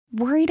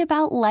Worried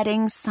about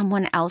letting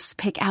someone else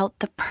pick out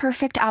the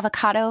perfect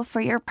avocado for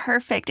your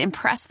perfect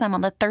impress them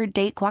on the third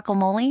date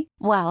guacamole?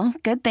 Well,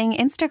 good thing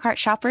Instacart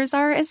shoppers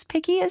are as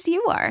picky as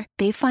you are.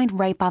 They find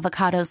ripe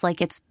avocados like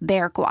it's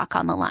their guac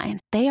on the line.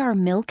 They are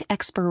milk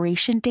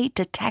expiration date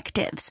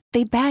detectives.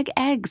 They bag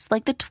eggs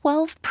like the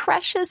 12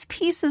 precious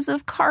pieces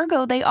of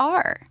cargo they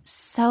are.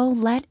 So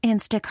let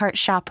Instacart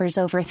shoppers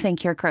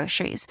overthink your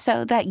groceries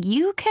so that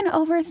you can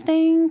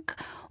overthink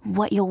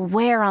what you'll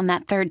wear on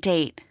that third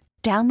date.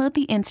 Download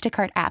the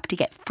Instacart app to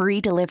get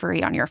free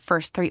delivery on your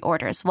first 3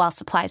 orders while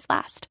supplies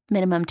last.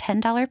 Minimum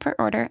 $10 per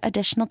order.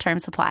 Additional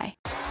terms apply.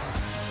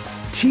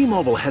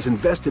 T-Mobile has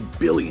invested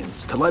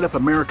billions to light up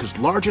America's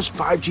largest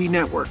 5G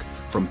network,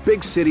 from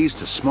big cities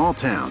to small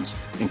towns,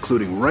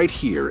 including right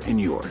here in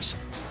yours.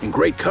 And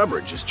great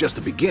coverage is just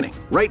the beginning.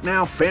 Right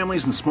now,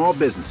 families and small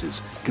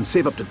businesses can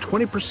save up to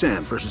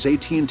 20% versus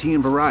AT&T and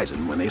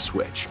Verizon when they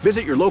switch.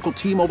 Visit your local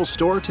T-Mobile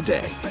store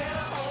today.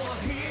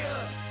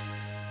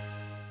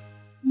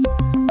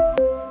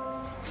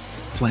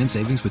 Plan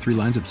savings with 3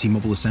 lines of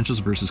T-Mobile Essentials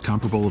versus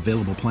comparable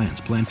available plans.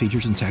 Plan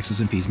features and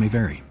taxes and fees may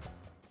vary.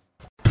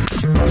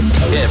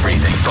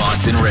 Everything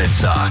Boston Red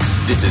Sox.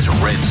 This is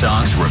Red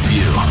Sox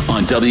Review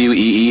on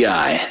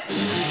WEEI.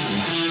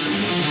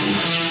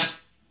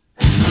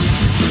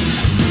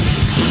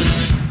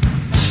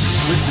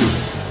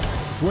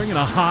 Swinging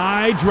a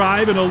high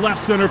drive in a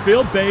left center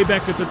field.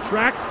 Baybeck at the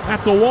track.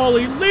 At the wall,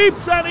 he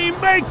leaps and he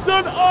makes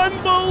an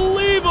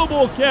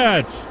unbelievable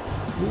catch.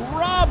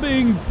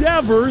 Robbing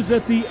Devers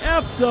at the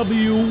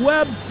FW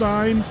Webb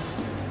sign.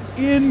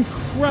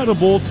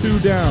 Incredible 2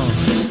 down.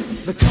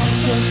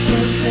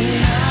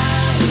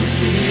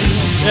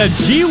 Yeah,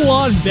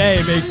 G1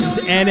 Bay makes his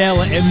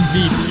NL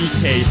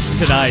MVP case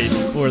tonight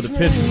for the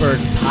Pittsburgh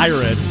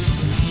Pirates.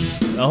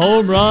 The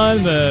home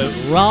run, the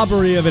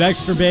robbery of an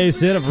extra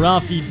base hit of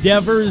Rafi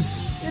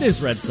Devers. It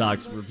is Red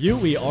Sox Review.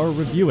 We are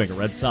reviewing a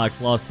Red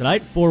Sox loss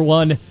tonight,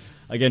 4-1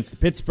 against the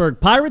Pittsburgh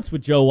Pirates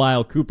with Joe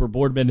Weil, Cooper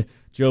Boardman,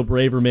 Joe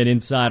Braverman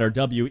inside our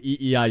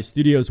WEEI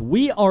studios.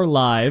 We are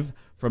live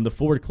from the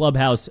Ford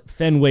Clubhouse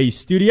Fenway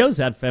Studios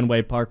at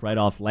Fenway Park, right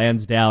off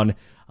Lansdowne,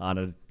 on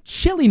a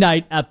chilly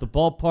night at the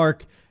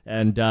ballpark.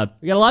 And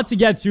we got a lot to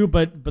get to,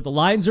 but the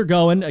lines are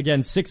going.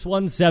 Again,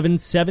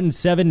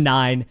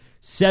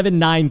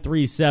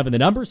 617-779-7937. The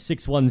number,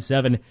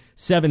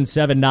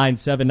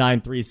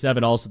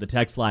 617-779-7937. Also the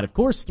text line, of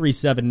course,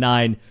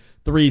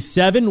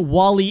 37937.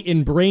 Wally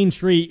in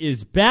Braintree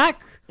is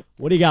back.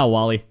 What do you got,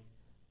 Wally?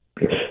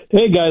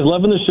 Hey, guys,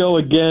 loving the show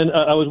again.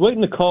 I was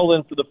waiting to call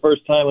in for the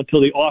first time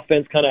until the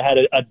offense kind of had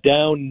a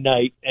down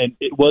night, and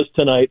it was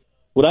tonight.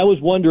 What I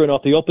was wondering,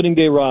 off the opening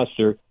day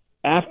roster,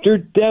 after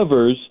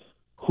Devers,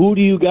 who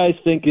do you guys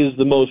think is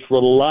the most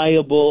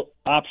reliable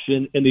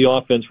option in the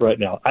offense right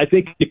now? I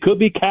think it could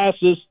be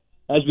Cassis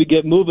as we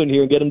get moving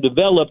here and get him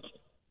developed,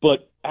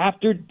 but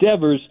after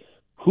Devers,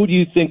 who do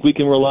you think we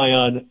can rely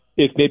on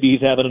if maybe he's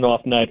having an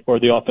off night,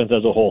 or the offense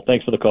as a whole?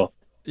 Thanks for the call.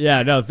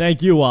 Yeah, no,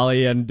 thank you,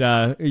 Wally. And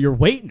you're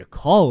waiting to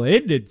call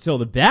in until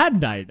the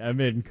bad night. I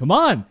mean, come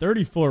on,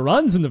 34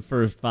 runs in the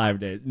first 5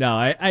 days. No,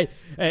 I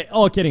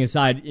all kidding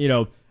aside,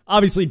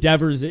 obviously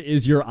Devers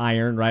is your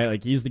iron, right?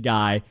 Like, he's the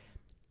guy.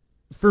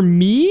 For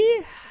me,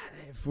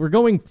 if we're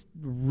going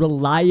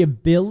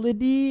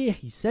reliability,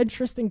 he said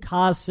Tristan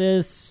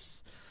Casas.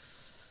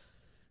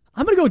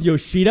 I'm going to go with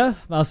Yoshida,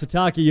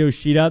 Masataka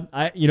Yoshida.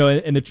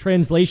 And the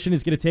translation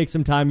is going to take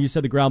some time. You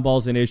said the ground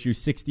ball's an issue,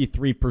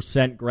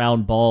 63%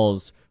 ground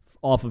balls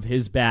off of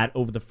his bat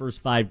over the first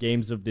 5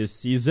 games of this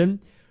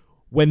season.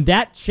 When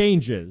that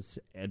changes,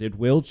 and it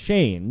will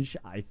change,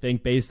 I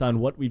think based on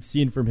what we've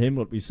seen from him,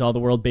 what we saw the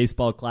World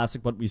Baseball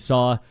Classic, what we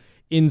saw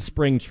in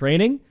spring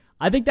training,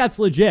 I think that's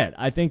legit.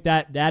 I think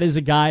that is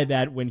a guy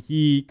that when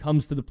he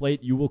comes to the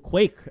plate, you will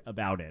quake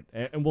about it.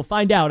 And we'll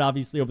find out,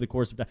 obviously, over the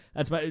course of time.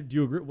 Do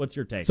you agree? What's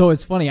your take? So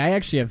it's funny. I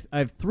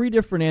have 3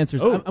 different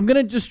answers. Oh. I'm going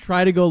to just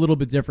try to go a little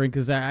bit different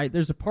because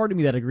there's a part of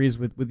me that agrees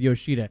with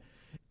Yoshida.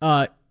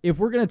 If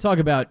we're going to talk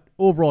about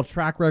overall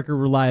track record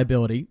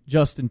reliability,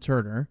 Justin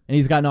Turner, and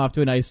he's gotten off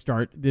to a nice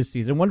start this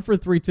season. 1 for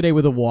 3 today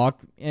with a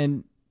walk,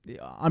 and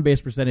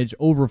on-base percentage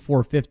over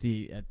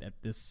 450 at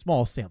this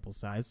small sample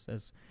size.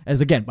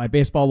 As again, by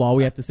baseball law,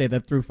 we have to say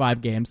that through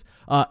 5 games.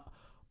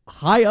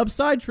 High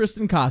upside,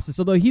 Tristan Casas.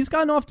 Although he's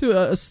gotten off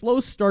to a slow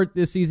start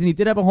this season, he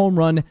did have a home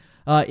run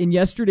in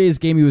yesterday's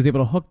game. He was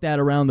able to hook that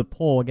around the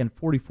pole. Again,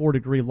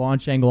 44-degree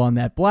launch angle on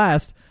that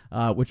blast,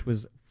 which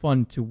was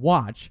fun to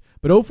watch.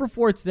 But 0 for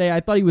 4 today, I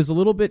thought he was a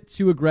little bit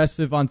too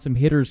aggressive on some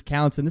hitters'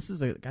 counts, and this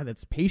is a guy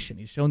that's patient.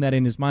 He's shown that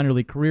in his minor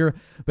league career,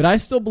 but I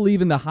still believe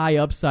in the high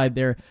upside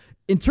there.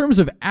 In terms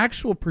of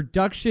actual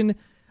production,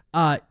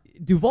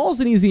 Duvall's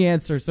an easy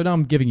answer, so now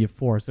I'm giving you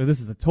 4. So this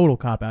is a total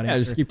cop-out answer.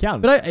 Yeah, just keep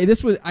counting. But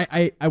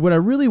what I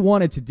really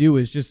wanted to do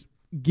is just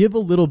give a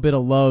little bit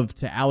of love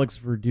to Alex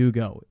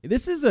Verdugo.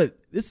 This is a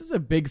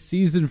big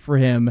season for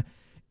him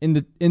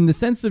in the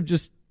sense of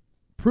just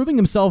proving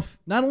himself,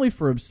 not only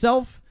for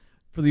himself,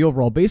 for the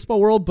overall baseball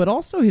world, but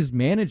also his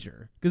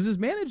manager. Because his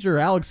manager,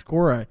 Alex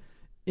Cora,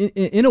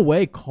 in a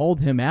way,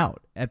 called him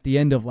out at the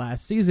end of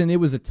last season. It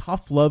was a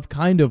tough love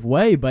kind of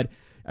way, but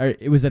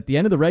it was at the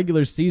end of the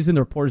regular season.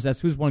 The reporters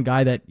asked who's one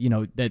guy that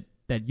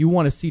that you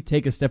want to see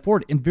take a step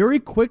forward, and very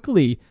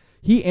quickly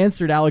he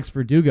answered Alex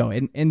Verdugo.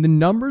 And the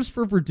numbers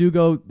for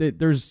Verdugo,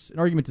 there's an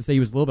argument to say he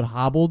was a little bit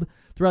hobbled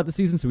throughout the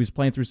season, so he was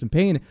playing through some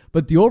pain.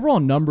 But the overall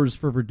numbers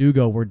for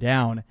Verdugo were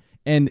down,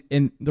 and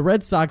the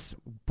Red Sox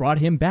brought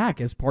him back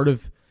as part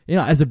of,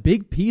 as a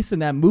big piece in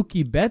that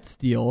Mookie Betts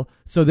deal.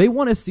 So they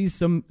want to see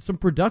some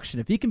production.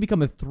 If he can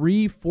become a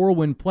 3-4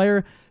 win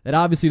player, that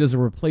obviously doesn't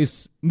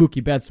replace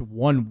Mookie Betts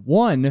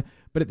 1-1,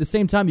 but at the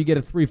same time you get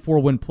a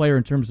 3-4 win player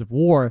in terms of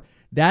WAR.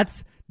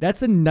 That's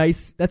a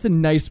nice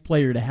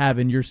player to have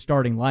in your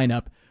starting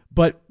lineup.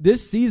 But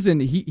this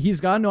season, he's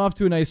gotten off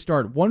to a nice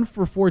start. 1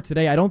 for 4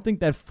 today. I don't think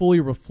that fully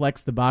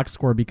reflects the box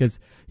score because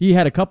he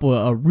had a couple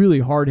of really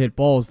hard-hit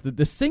balls.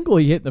 The single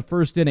he hit in the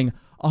first inning,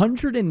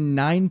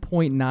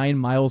 109.9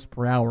 miles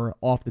per hour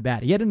off the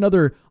bat. He had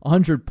another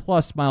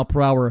 100-plus mile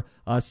per hour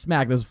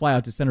smack that was fly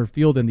out to center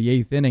field in the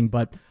 8th inning.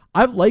 But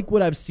I like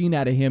what I've seen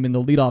out of him in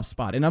the leadoff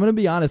spot. And I'm going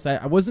to be honest,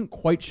 I wasn't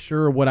quite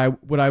sure what I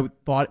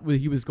thought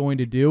he was going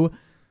to do.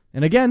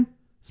 And again,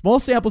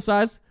 small sample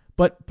size,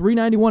 but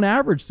 391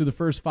 average through the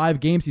first 5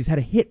 games. He's had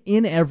a hit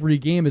in every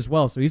game as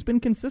well, so he's been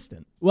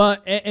consistent. Well,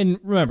 and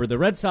remember, the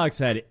Red Sox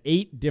had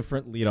 8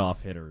 different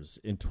leadoff hitters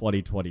in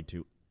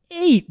 2022.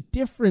 8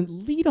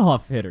 different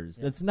leadoff hitters.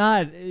 Yeah. That's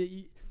not.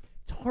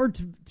 It's hard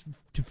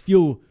to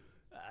feel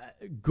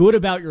good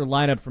about your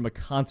lineup from a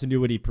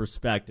continuity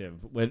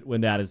perspective when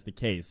that is the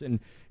case.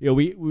 And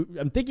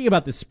I'm thinking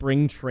about the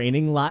spring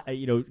training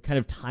kind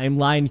of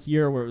timeline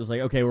here, where it was like,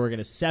 okay, we're going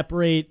to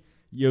separate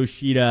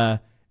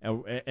Yoshida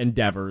and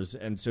Devers,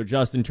 and so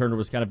Justin Turner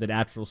was kind of the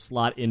natural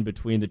slot in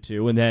between the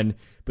two, and then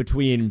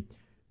between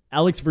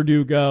Alex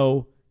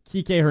Verdugo,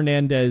 Kike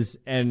Hernandez,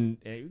 and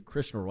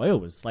Christian Arroyo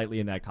was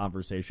slightly in that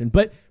conversation.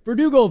 But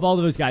Verdugo, of all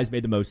of those guys,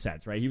 made the most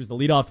sense, right? He was the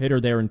leadoff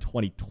hitter there in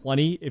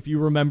 2020, if you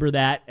remember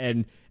that,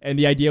 and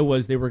the idea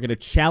was they were going to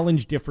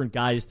challenge different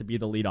guys to be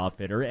the leadoff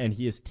hitter, and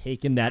he has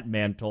taken that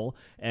mantle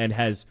and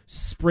has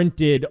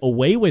sprinted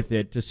away with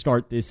it to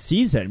start this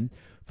season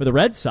for the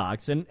Red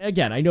Sox. And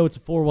again, I know it's a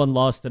 4-1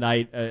 loss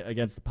tonight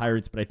against the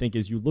Pirates, but I think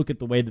as you look at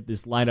the way that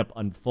this lineup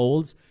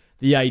unfolds,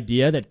 the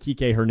idea that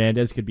Kike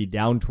Hernandez could be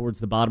down towards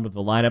the bottom of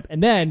the lineup,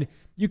 and then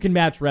you can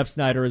match Ref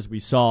Snyder, as we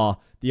saw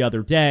the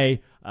other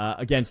day,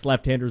 against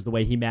left-handers, the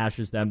way he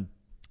mashes them.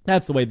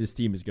 That's the way this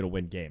team is going to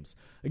win games.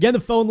 Again,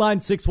 the phone line,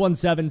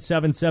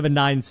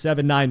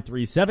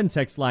 617-779-7937.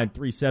 Text line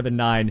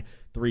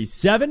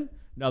 37937.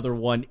 Another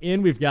one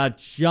in. We've got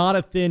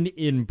Jonathan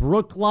in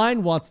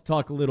Brookline. Wants to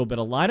talk a little bit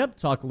of lineup,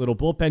 talk a little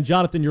bullpen.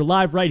 Jonathan, you're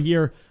live right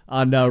here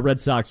on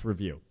Red Sox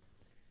Review.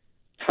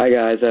 Hi,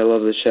 guys. I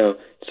love the show.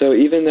 So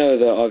even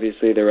though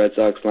obviously the Red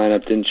Sox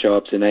lineup didn't show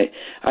up tonight,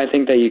 I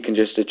think that you can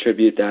just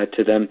attribute that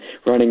to them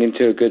running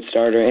into a good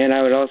starter. And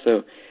I would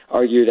also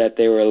argue that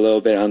they were a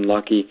little bit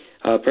unlucky.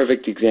 A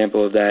perfect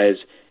example of that is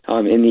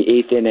in the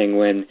 8th inning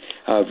when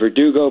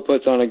Verdugo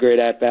puts on a great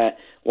at-bat,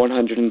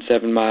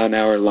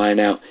 107-mile-an-hour line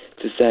out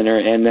to center,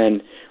 and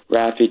then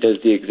Raffy does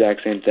the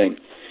exact same thing.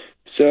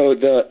 So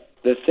the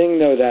thing,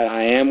 though, that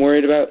I am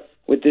worried about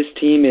with this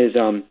team is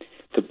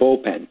the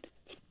bullpen.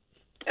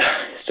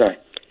 Sorry.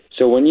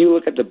 So when you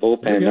look at the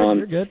bullpen,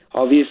 you're good.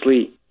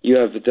 Obviously you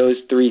have those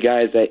 3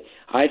 guys that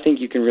I think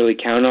you can really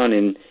count on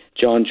in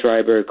John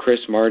Schreiber, Chris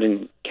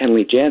Martin,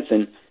 Kenley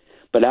Jansen,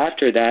 but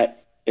after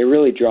that, it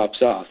really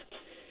drops off.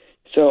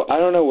 So I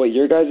don't know what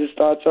your guys'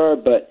 thoughts are,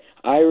 but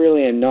I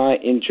really am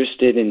not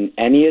interested in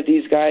any of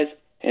these guys,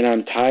 and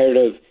I'm tired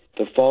of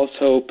the false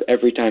hope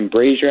every time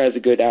Brazier has a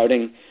good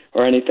outing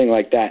or anything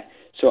like that.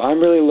 So I'm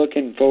really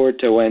looking forward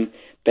to when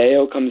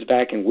Bayo comes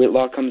back and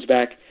Whitlock comes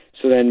back,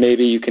 so then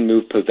maybe you can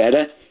move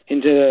Pivetta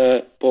into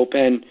the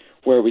bullpen,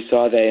 where we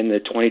saw that in the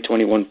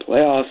 2021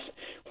 playoffs,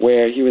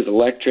 where he was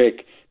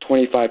electric,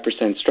 25%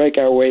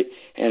 strikeout rate,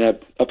 and an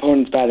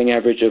opponent's batting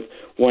average of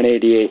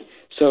 188.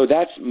 So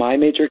that's my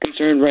major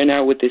concern right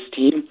now with this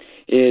team,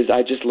 is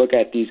I just look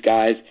at these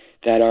guys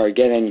that are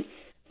getting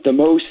the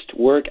most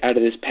work out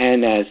of this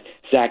pen as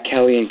Zach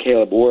Kelly and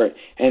Caleb Ward.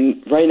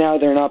 And right now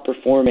they're not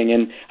performing,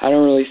 and I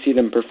don't really see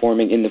them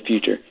performing in the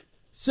future.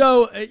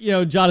 So,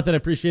 Jonathan, I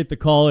appreciate the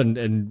call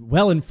and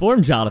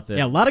well-informed Jonathan.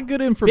 Yeah, a lot of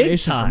good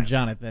information from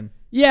Jonathan.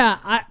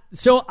 Yeah,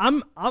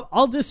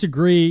 I'll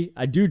disagree.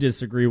 I do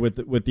disagree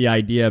with the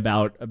idea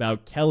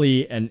about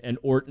Kelly and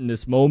Orton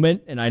this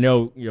moment. And I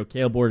know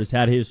Caleb Ward has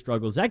had his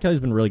struggles. Zach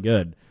Kelly's been really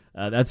good.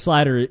 That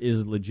slider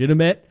is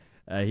legitimate.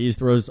 He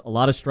throws a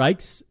lot of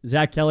strikes,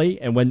 Zach Kelly,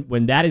 and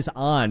when that is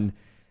on,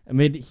 I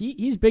mean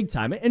he's big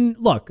time. And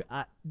look,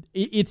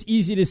 it's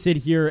easy to sit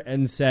here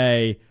and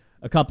say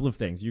a couple of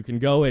things. You can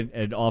go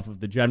and off of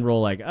the general,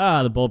 like,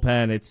 the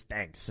bullpen, it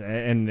stinks,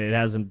 and it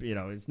hasn't,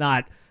 it's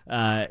not,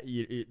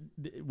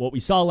 what we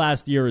saw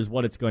last year is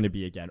what it's going to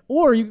be again.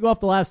 Or you can go off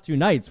the last 2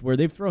 nights where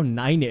they've thrown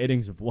 9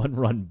 innings of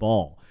 1-run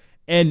ball.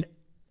 And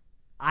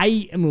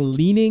I am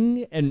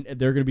leaning, and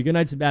there are going to be good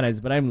nights and bad nights,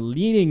 but I'm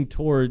leaning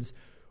towards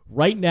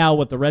right now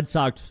what the Red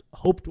Sox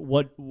hoped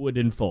what would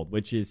unfold,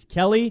 which is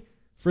Kelly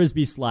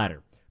Frisbee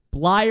slider.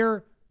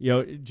 Blyer,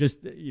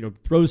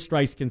 throws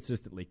strikes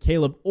consistently.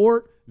 Caleb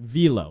Ort,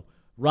 velo.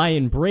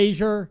 Ryan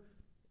Brazier,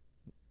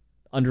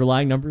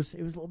 underlying numbers,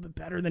 it was a little bit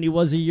better than he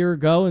was a year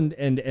ago, and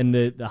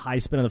the high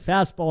spin on the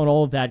fastball and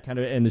all of that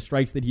and the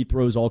strikes that he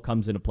throws all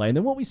comes into play. And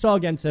then what we saw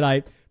again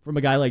tonight from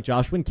a guy like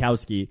Josh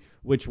Winkowski,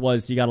 which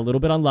was he got a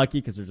little bit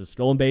unlucky because there's a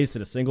stolen base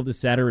and a single to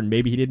center, and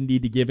maybe he didn't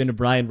need to give in to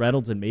Brian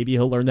Reynolds, and maybe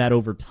he'll learn that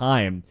over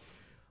time.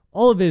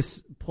 All of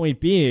this point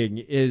being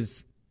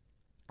is,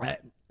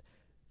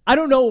 I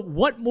don't know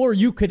what more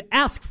you could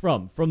ask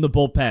from the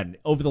bullpen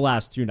over the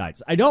last 2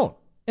 nights. I don't.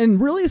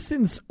 And really,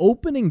 since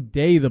opening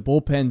day, the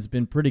bullpen's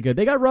been pretty good.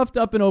 They got roughed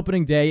up in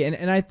opening day,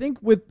 and I think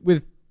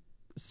with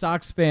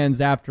Sox fans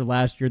after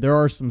last year, there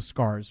are some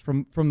scars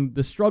from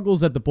the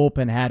struggles that the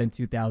bullpen had in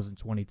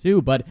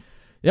 2022. But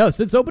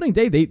since opening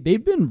day,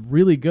 they've been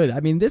really good. I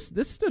mean, this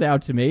stood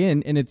out to me,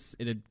 and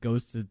it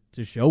goes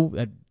to show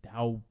that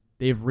how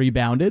they've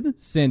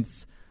rebounded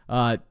since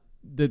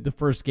the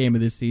first game of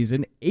this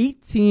season.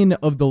 18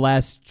 of the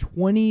last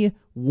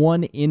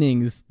 21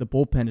 innings the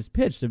bullpen has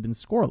pitched have been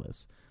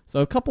scoreless. So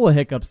a couple of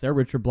hiccups there.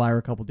 Richard Blyer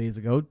a couple days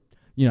ago,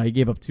 he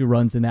gave up 2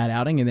 runs in that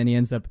outing, and then he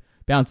ends up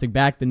bouncing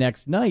back the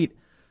next night.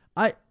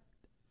 I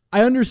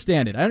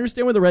understand it. I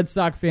understand where the Red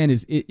Sox fan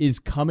is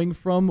coming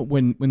from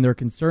when they're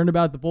concerned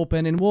about the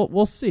bullpen, and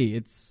we'll see.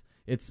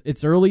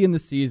 It's early in the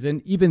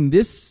season. Even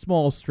this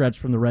small stretch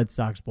from the Red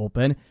Sox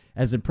bullpen,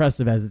 as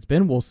impressive as it's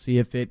been, we'll see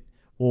if it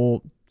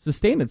will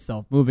sustain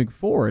itself moving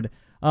forward.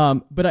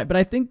 But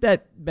I think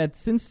that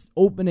since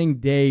opening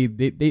day,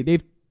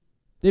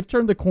 they've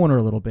turned the corner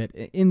a little bit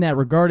in that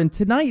regard. And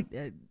tonight,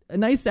 a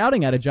nice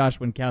outing out of Josh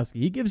Winkowski.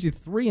 He gives you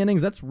 3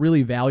 innings. That's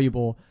really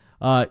valuable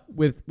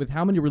with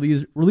how many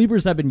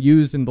relievers have been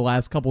used in the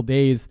last couple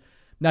days.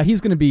 Now,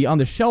 he's going to be on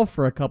the shelf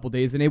for a couple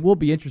days, and it will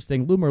be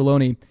interesting. Lou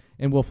Merloni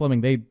and Will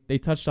Fleming, they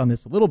touched on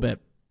this a little bit,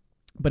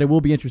 but it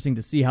will be interesting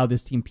to see how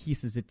this team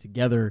pieces it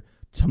together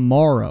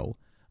tomorrow,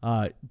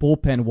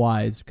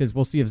 bullpen-wise, because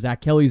we'll see if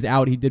Zach Kelly's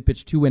out. He did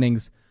pitch 2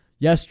 innings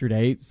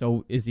yesterday,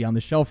 so is he on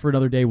the shelf for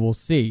another day? We'll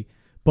see.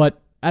 But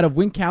out of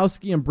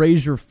Winkowski and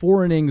Brazier,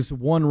 4 innings,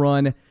 1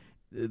 run.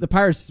 The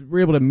Pirates were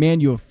able to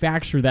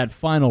manufacture that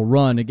final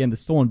run. Again, the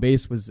stolen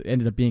base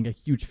ended up being a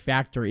huge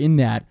factor in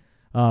that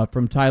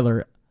from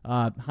Tyler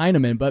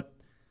Heineman. But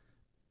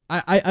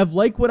I've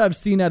liked what I've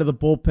seen out of the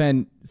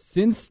bullpen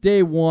since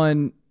day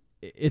one.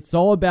 It's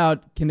all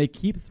about, can they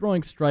keep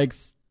throwing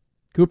strikes?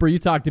 Cooper, you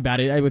talked about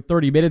it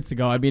 30 minutes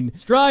ago. I mean,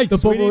 strikes.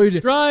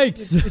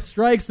 Strikes. It's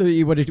strikes. What's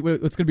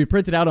going to be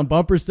printed out on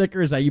bumper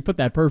stickers? You put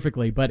that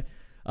perfectly. But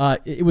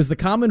it was the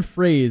common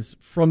phrase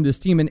from this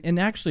team. And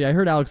actually, I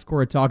heard Alex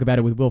Cora talk about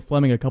it with Will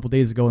Fleming a couple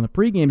days ago in the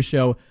pregame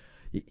show.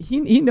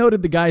 He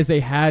noted the guys they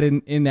had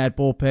in that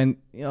bullpen,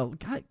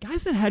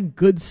 guys that had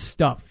good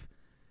stuff,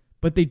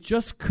 but they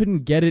just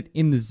couldn't get it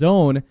in the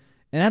zone.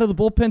 And out of the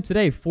bullpen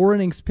today, 4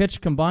 innings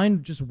pitched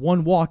combined, just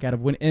 1 walk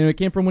and it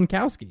came from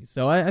Winkowski.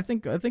 So I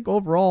think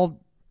overall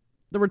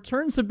the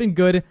returns have been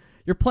good.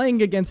 You're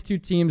playing against 2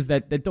 teams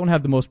that don't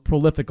have the most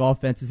prolific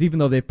offenses, even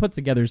though they've put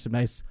together some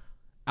nice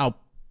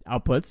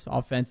outputs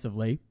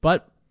offensively.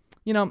 But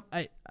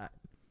I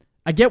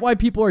get why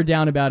people are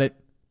down about it,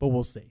 but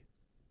we'll see.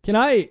 Can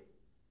I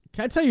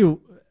tell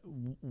you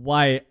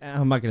why?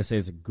 I'm not going to say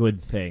it's a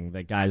good thing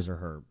that guys are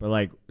hurt,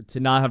 but to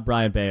not have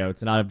Brian Bayo,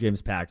 to not have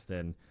James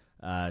Paxton,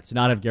 to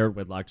not have Garrett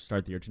Whitlock to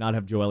start the year, to not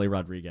have Joely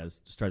Rodriguez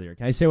to start the year.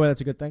 Can I say why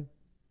that's a good thing?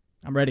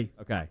 I'm ready.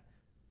 Okay.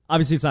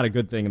 Obviously, it's not a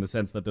good thing in the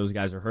sense that those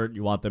guys are hurt.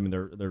 You want them,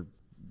 and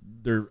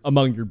they're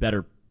among your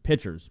better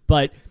pitchers.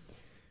 But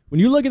when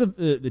you look at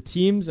the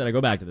teams, and I go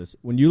back to this,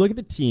 when you look at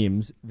the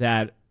teams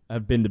that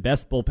have been the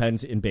best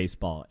bullpens in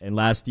baseball, and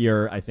last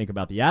year I think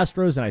about the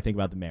Astros and I think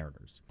about the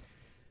Mariners,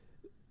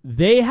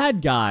 they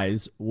had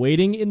guys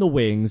waiting in the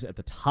wings at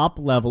the top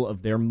level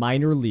of their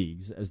minor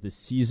leagues as the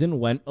season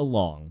went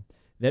along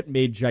that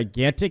made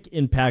gigantic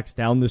impacts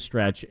down the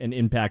stretch and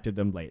impacted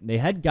them late. And they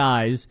had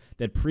guys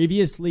that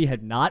previously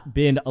had not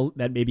been,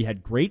 that maybe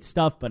had great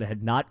stuff, but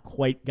had not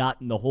quite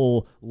gotten the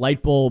whole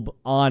light bulb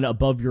on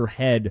above your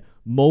head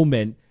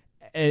moment,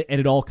 and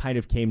it all kind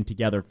of came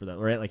together for them,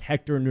 right? Like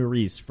Hector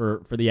Neris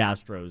for the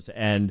Astros,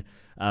 and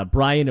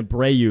Brian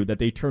Abreu, that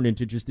they turned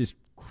into just this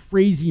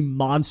crazy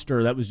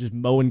monster that was just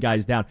mowing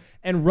guys down.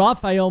 And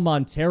Rafael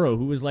Montero,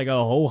 who was like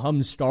a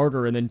ho-hum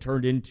starter and then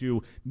turned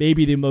into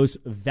maybe the most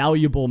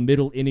valuable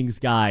middle innings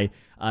guy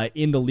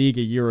in the league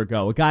a year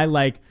ago. A guy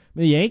like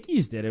the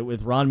Yankees did it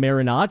with Ron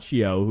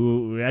Marinaccio,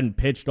 who hadn't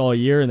pitched all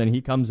year, and then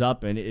he comes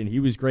up and he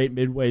was great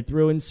midway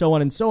through, and so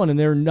on and so on. And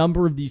there are a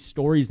number of these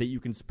stories that you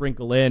can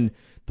sprinkle in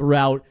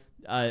throughout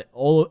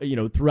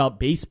throughout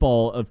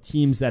baseball of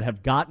teams that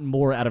have gotten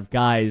more out of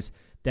guys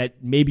that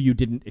maybe you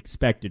didn't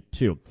expect it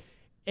to.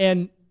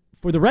 And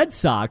for the Red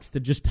Sox, to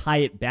just tie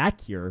it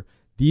back here,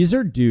 these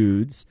are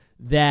dudes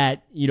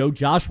that,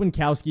 Josh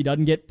Winkowski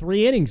doesn't get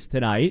 3 innings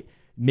tonight,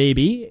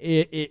 maybe,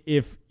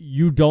 if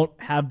you don't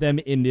have them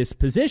in this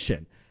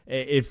position.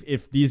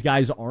 if these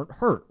guys aren't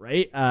hurt,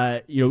 right?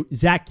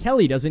 Zach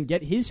Kelly doesn't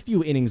get his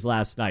few innings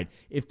last night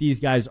if these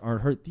guys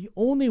aren't hurt. The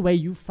only way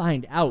you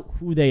find out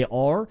who they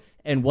are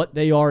and what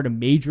they are at a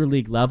major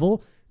league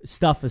level,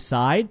 stuff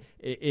aside,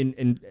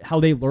 in how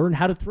they learn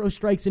how to throw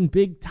strikes in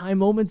big-time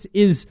moments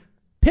is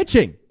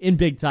pitching in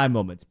big-time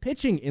moments,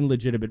 pitching in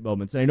legitimate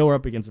moments. And I know we're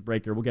up against a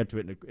break here. We'll get to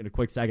it in a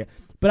quick second.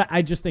 But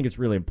I just think it's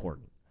really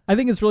important. I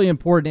think it's really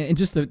important, and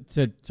just to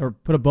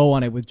put a bow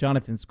on it with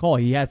Jonathan's call,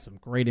 he had some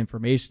great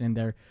information in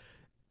there.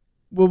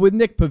 Well, with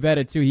Nick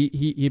Pivetta, too,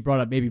 he brought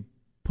up maybe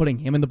putting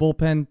him in the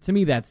bullpen. To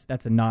me, that's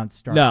a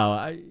non-starter.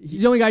 No,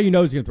 he's the only guy you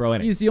know who can throw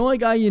innings. He's the only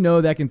guy you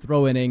know that can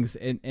throw innings,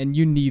 and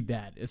you need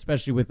that,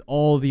 especially with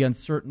all the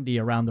uncertainty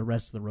around the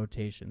rest of the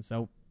rotation.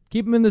 So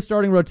keep him in the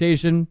starting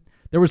rotation.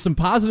 There were some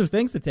positive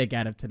things to take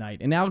out of tonight,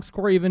 and Alex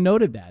Corey even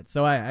noted that.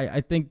 So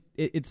I think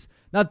it's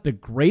not the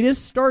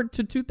greatest start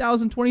to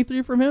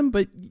 2023 from him,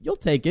 but you'll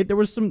take it. There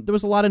was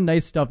a lot of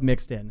nice stuff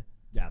mixed in.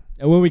 Yeah,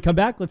 and when we come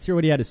back, let's hear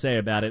what he had to say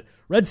about it.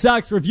 Red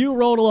Sox Review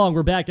rolling along.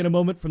 We're back in a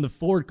moment from the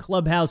Ford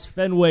Clubhouse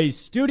Fenway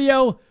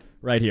studio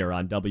right here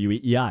on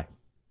WEEI.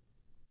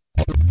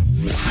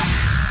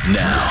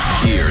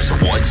 Now, here's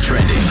what's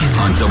trending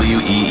on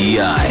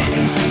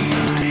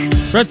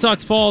WEEI. Red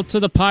Sox fall to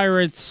the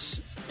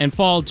Pirates and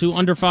fall to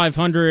under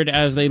 500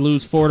 as they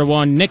lose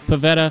 4-1. Nick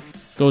Pivetta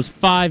goes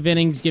 5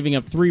 innings, giving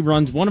up 3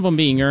 runs, one of them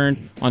being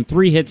earned on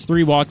 3 hits,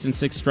 3 walks, and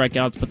 6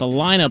 strikeouts, but the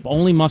lineup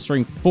only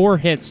mustering 4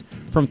 hits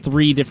from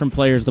 3 different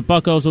players. The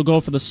Buccos will go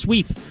for the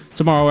sweep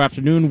tomorrow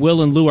afternoon.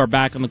 Will and Lou are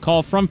back on the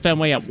call from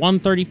Fenway at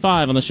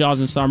 1:35 on the Shaw's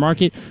and Star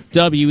Market.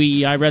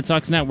 WEEI Red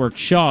Sox Network.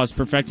 Shaw's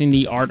perfecting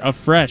the art of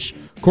fresh.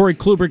 Corey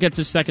Kluber gets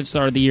his 2nd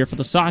start of the year for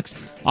the Sox,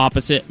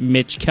 opposite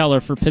Mitch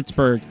Keller for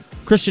Pittsburgh.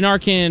 Christian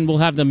Arkin will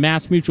have the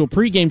Mass Mutual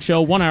pregame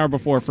show 1 hour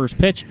before first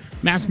pitch.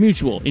 Mass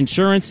Mutual,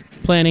 insurance,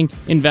 planning,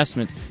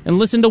 investment. And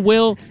listen to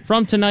Will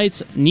from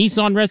tonight's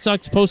Nissan Red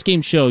Sox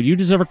postgame show. You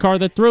deserve a car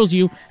that thrills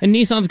you, and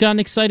Nissan's got an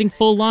exciting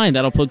full line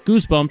that'll put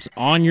goosebumps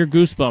on your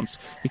goosebumps.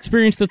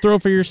 Experience the thrill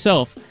for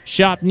yourself.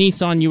 Shop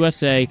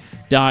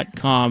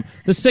NissanUSA.com.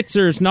 The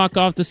Sixers knock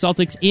off the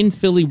Celtics in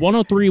Philly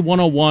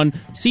 103-101.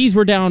 C's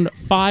were down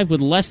 5 with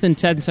less than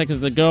 10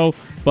 seconds to go,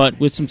 but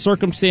with some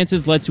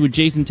circumstances led to a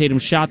Jason Tatum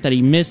shot that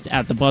he missed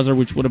at the buzzer,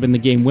 which would have been the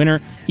game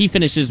winner. He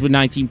finishes with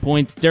 19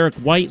 points. Derek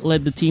White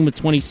led the team with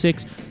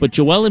 26, but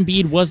Joel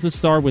Embiid was the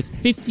star with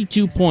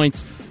 52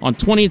 points on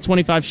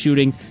 20-25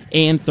 shooting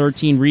and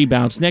 13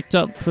 rebounds. Next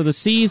up for the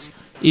C's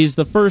is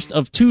the first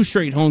of 2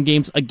 straight home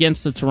games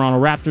against the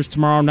Toronto Raptors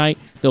tomorrow night.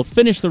 They'll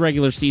finish the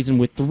regular season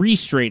with 3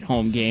 straight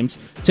home games.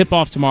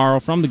 Tip-off tomorrow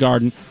from the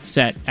Garden,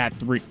 set at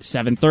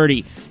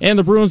 7:30. And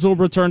the Bruins will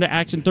return to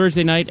action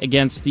Thursday night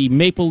against the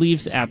Maple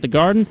Leafs at the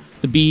Garden.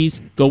 The Bees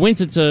go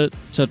into to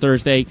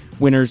Thursday,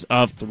 winners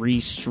of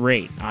 3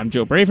 straight. I'm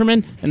Joe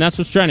Braverman, and that's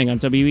what's trending on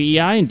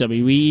WEEI and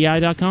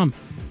WEEI.com.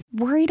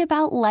 Worried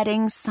about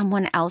letting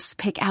someone else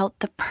pick out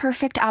the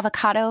perfect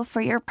avocado for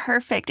your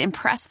perfect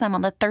impress them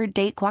on the third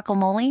date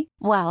guacamole?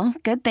 Well,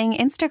 good thing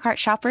Instacart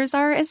shoppers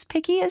are as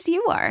picky as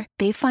you are.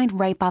 They find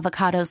ripe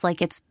avocados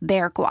like it's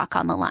their guac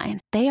on the line.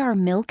 They are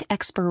milk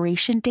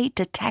expiration date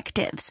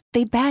detectives.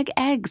 They bag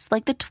eggs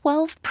like the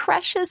 12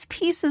 precious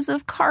pieces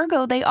of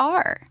cargo they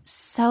are.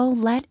 So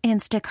let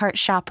Instacart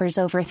shoppers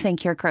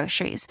overthink your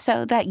groceries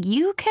so that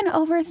you can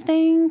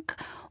overthink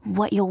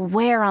what you'll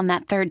wear on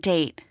that third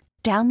date.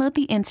 Download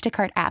the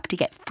Instacart app to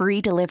get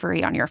free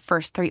delivery on your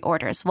first 3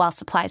 orders while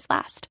supplies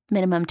last.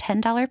 Minimum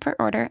 $10 per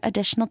order.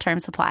 Additional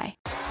terms apply.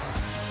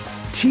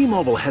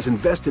 T-Mobile has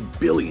invested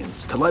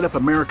billions to light up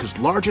America's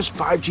largest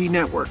 5G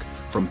network,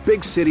 from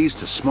big cities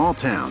to small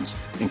towns,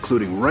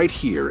 including right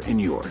here in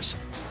yours.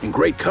 And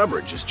great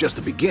coverage is just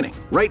the beginning.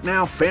 Right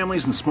now,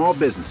 families and small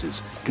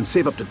businesses can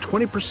save up to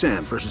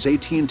 20% versus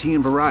AT&T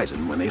and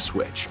Verizon when they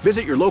switch.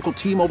 Visit your local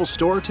T-Mobile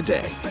store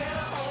today.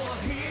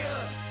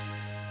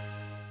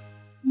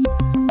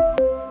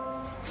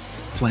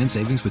 Plan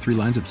savings with 3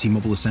 lines of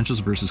T-Mobile Essentials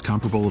versus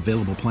comparable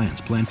available plans.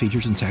 Plan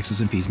features and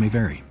taxes and fees may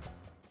vary.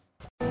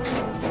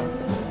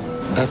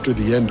 After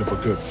the end of a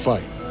good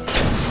fight,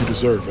 you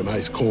deserve an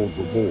ice-cold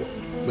reward.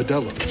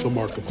 Modelo is the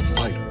mark of a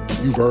fighter.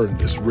 You've earned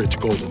this rich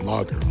golden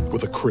lager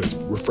with a crisp,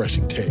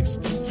 refreshing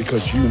taste.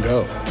 Because you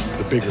know,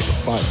 the bigger the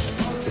fight,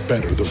 the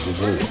better the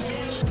reward.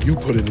 You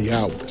put in the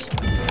hours,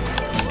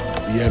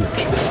 the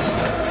energy,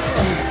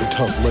 the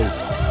tough labor.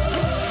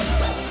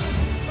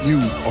 You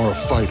are a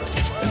fighter,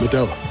 and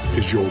Modelo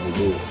is your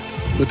reward.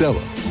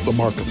 Modelo, the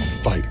mark of a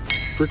fighter.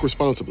 Drink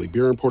responsibly.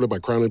 Beer imported by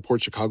Crown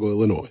Imports, Chicago,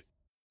 Illinois.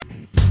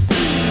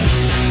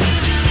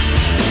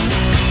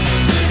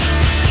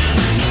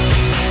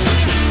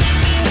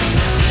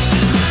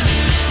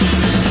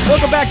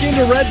 Welcome back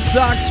into Red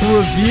Sox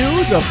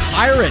Review. The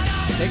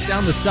Pirates take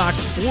down the Sox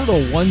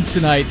 4-1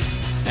 tonight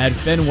at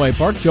Fenway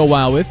Park. Joe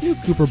Weil with you,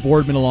 Cooper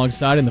Boardman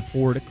alongside in the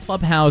Ford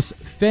Clubhouse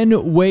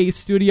Fenway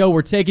studio.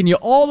 We're taking you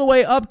all the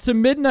way up to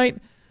midnight.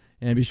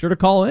 And be sure to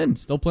call in.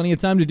 Still plenty of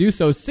time to do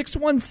so.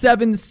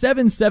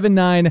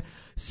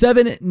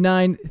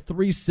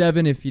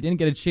 617-779-7937. If you didn't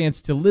get a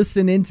chance to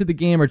listen into the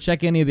game or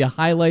check any of the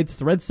highlights,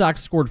 the Red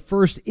Sox scored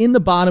first in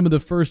the bottom of the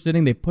first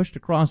inning. They pushed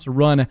across a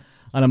run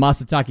on a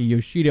Masataka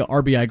Yoshida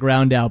RBI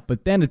ground out.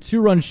 But then a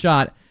 2-run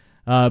shot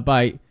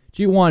by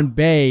Ji-Hwan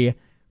Bae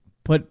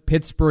put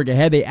Pittsburgh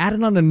ahead. They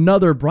added on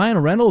another. Brian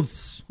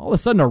Reynolds, all of a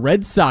sudden a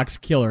Red Sox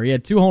killer. He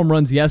had 2 home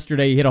runs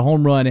yesterday. He hit a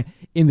home run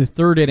in the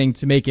third inning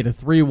to make it a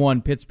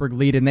 3-1 Pittsburgh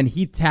lead, and then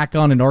he tacked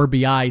on an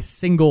RBI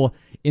single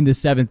in the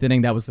 7th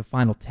inning. That was the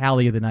final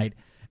tally of the night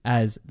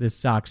as the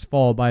Sox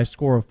fall by a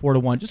score of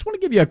 4-1. Just want to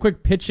give you a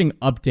quick pitching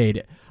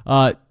update.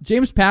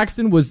 James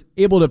Paxton was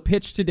able to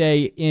pitch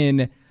today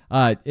in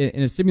a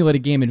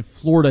simulated game in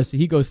Florida, so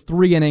he goes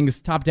 3 innings,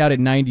 topped out at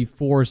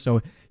 94,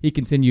 so he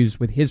continues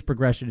with his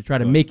progression to try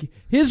to make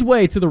his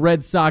way to the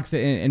Red Sox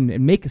and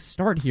make a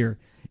start here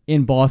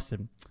in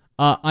Boston.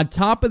 On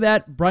top of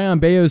that, Brian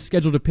Bayo is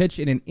scheduled to pitch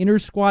in an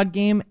inter-squad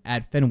game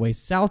at Fenway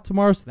South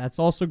tomorrow, so that's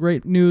also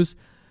great news.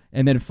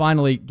 And then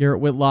finally,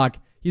 Garrett Whitlock,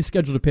 he's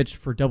scheduled to pitch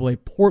for AA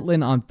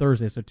Portland on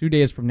Thursday, so 2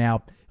 days from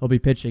now, he'll be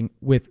pitching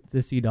with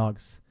the Sea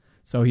Dogs.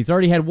 So he's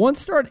already had 1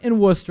 start in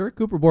Worcester.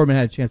 Cooper Boardman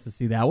had a chance to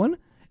see that one.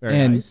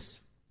 Very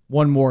nice.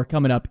 One more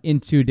coming up in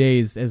 2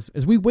 days as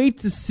we wait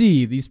to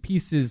see these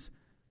pieces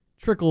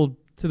trickle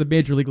to the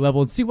major league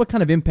level and see what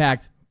kind of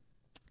impact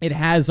it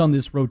has on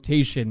this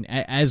rotation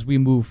as we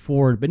move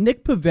forward. But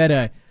Nick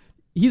Pivetta,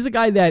 he's a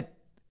guy that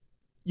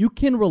you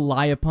can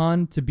rely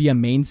upon to be a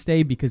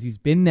mainstay because he's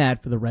been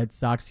that for the Red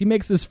Sox. He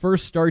makes his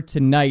first start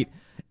tonight,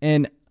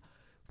 and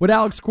what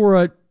Alex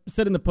Cora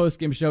said in the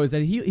postgame show is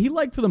that he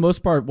liked, for the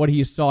most part, what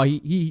he saw.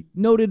 He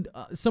noted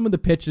some of the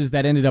pitches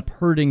that ended up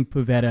hurting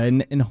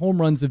Pivetta, and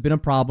home runs have been a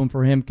problem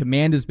for him.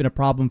 Command has been a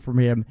problem for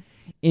him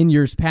in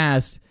years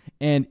past.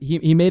 And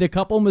he made a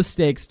couple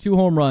mistakes, 2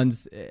 home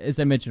runs, as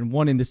I mentioned,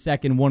 1 in the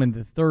second, 1 in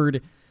the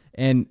third.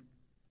 And,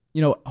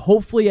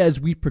 hopefully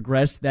as we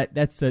progress,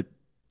 that's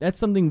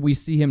something we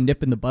see him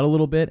nip in the bud a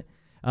little bit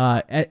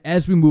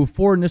as we move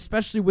forward, and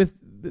especially with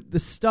the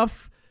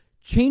stuff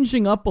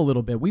changing up a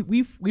little bit.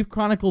 We've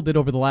chronicled it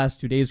over the last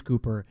 2 days,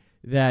 Cooper,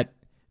 that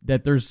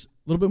there's a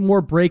little bit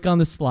more break on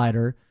the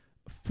slider,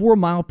 4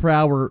 mile per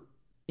hour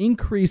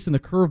increase in the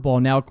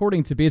curveball. Now,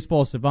 according to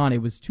Baseball Savant, it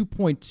was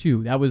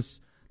 2.2. That was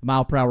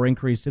mile per hour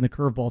increase in the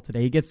curveball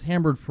today. He gets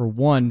hammered for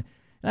 1.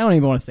 And I don't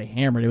even want to say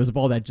hammered. It was a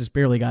ball that just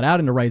barely got out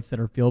into right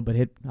center field, but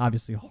hit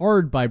obviously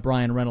hard by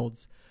Brian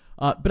Reynolds.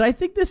 But I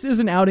think this is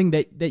an outing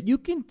that you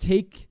can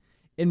take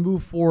and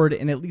move forward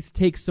and at least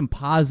take some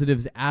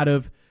positives out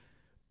of.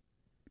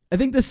 I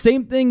think the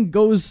same thing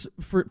goes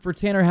for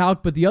Tanner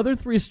Houck, but the other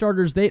 3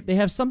 starters, they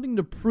have something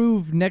to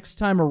prove next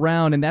time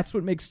around, and that's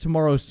what makes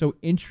tomorrow so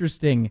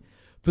interesting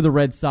for the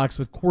Red Sox,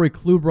 with Corey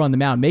Kluber on the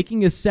mound,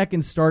 making his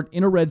second start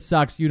in a Red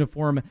Sox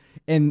uniform,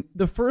 and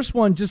the first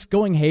one just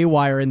going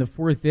haywire in the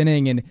 4th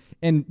inning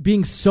and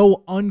being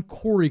so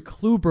un-Corey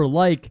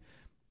Kluber-like.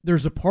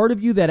 There's a part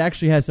of you that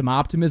actually has some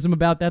optimism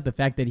about that, the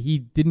fact that he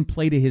didn't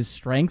play to his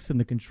strengths in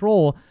the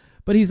control,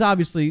 but he's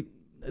obviously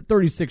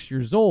 36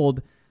 years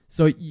old,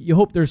 so you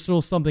hope there's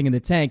still something in the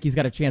tank. He's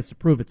got a chance to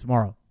prove it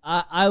tomorrow.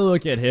 I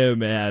look at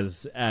him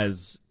as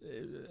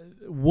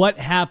what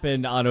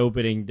happened on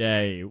opening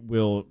day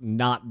will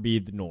not be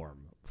the norm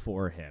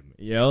for him.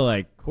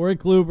 Like Corey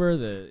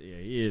Kluber,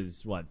 he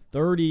is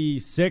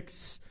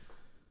 36,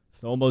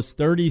 almost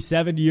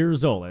 37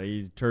 years old.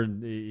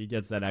 He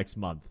gets that next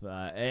month,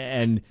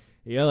 and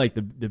like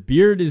the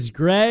beard is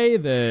gray.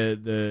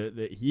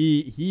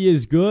 He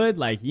is good.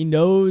 Like he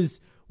knows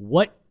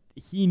what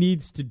he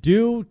needs to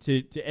do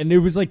and it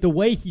was like the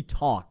way he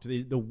talked,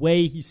 the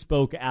way he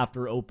spoke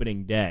after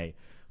opening day,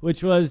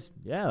 which was,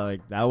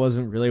 like that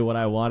wasn't really what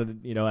I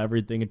wanted,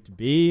 everything to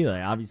be.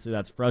 Like obviously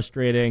that's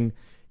frustrating.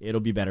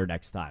 It'll be better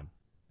next time.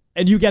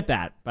 And you get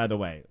that, by the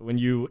way, when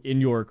you in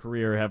your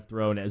career have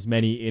thrown as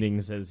many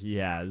innings as he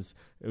has.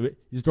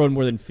 He's thrown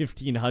more than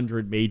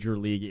 1,500 major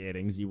league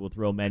innings. He will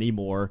throw many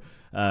more,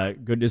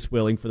 goodness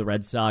willing, for the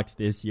Red Sox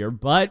this year.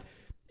 But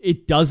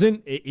it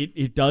doesn't.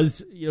 It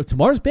does.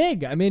 Tomorrow's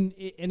big. I mean,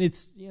 and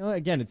it's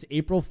again, it's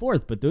April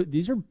 4th, but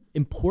these are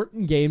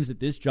important games at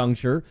this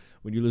juncture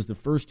when you lose the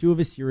first 2 of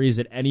a series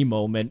at any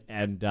moment.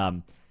 And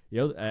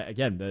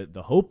again,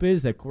 the hope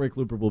is that Corey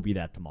Kluber will be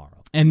that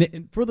tomorrow.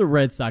 And for the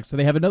Red Sox, so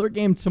they have another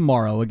game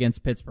tomorrow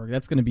against Pittsburgh.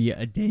 That's going to be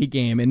a day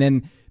game, and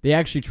then they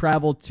actually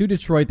travel to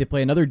Detroit. They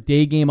play another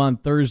day game on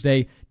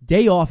Thursday,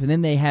 day off, and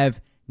then they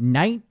have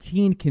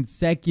 19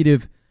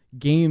 consecutive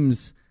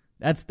games.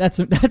 That's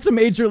a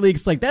major league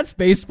slate. That's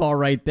baseball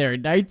right there.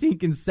 19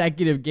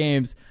 consecutive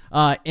games,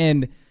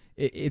 and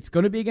it's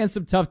going to be against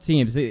some tough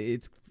teams. They're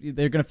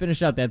going to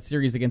finish out that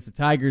series against the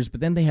Tigers,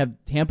 but then they have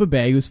Tampa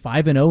Bay, who's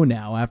 5-0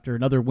 now after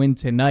another win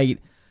tonight,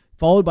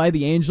 followed by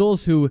the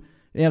Angels, who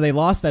they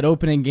lost that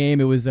opening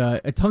game. It was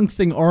a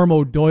Tungsten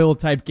Armo Doyle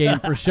type game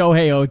for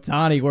Shohei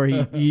Ohtani, where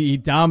he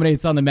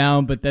dominates on the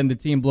mound, but then the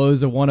team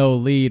blows a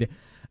 1-0 lead.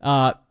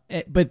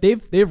 But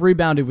they've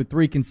rebounded with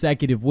 3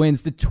 consecutive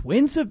wins. The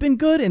Twins have been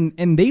good,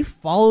 and they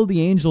follow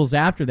the Angels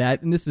after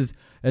that. And this is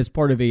as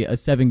part of a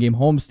 7-game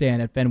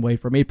homestand at Fenway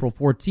from April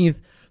 14th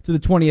to the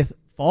 20th,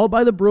 followed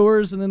by the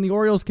Brewers, and then the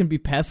Orioles can be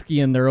pesky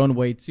in their own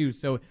way too.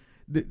 So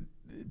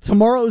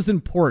tomorrow is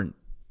important.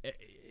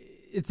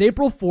 It's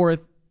April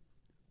 4th.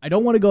 I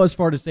don't want to go as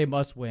far to say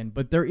must win,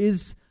 but there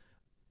is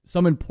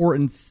some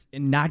importance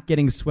in not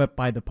getting swept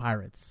by the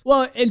Pirates.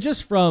 Well, and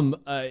just from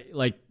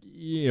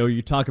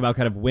you talk about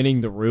kind of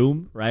winning the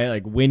room, right?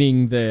 Like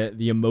winning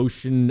the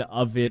emotion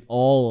of it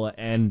all,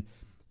 and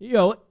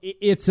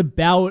it's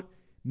about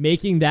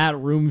making that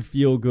room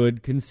feel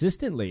good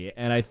consistently.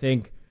 And I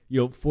think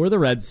for the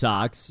Red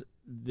Sox,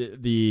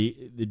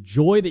 the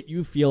joy that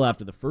you feel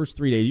after the first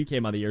 3 days, you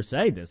came on the air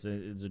saying this,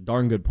 it's a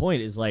darn good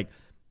point, is like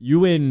you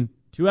win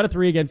 2 out of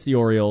 3 against the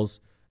Orioles,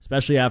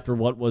 especially after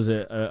what was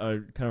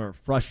a kind of a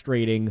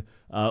frustrating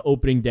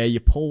opening day. You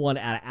pull one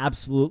out of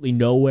absolutely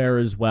nowhere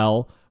as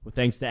well,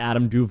 thanks to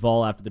Adam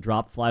Duvall after the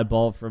drop fly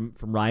ball from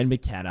Ryan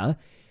McKenna.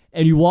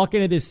 And you walk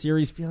into this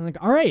series feeling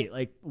like, all right,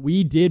 like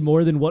we did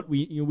more than what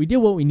we did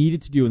what we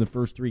needed to do in the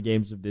first 3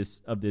 games of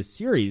this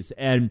series.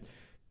 And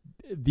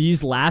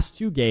these last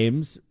 2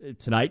 games,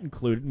 tonight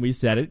included, and we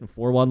said it, a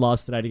 4-1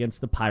 loss tonight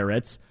against the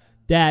Pirates,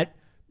 that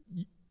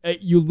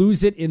you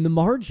lose it in the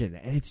margin.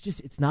 And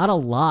it's not a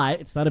lot.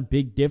 It's not a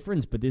big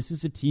difference, but this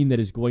is a team that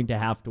is going to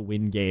have to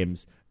win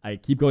games. I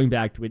keep going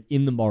back to it,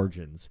 in the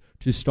margins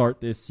to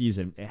start this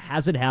season. It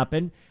hasn't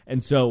happened.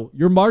 And so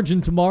your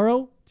margin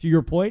tomorrow, to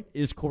your point,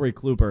 is Corey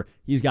Kluber.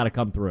 He's got to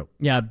come through.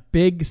 Yeah,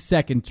 big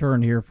second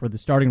turn here for the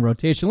starting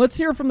rotation. Let's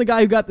hear from the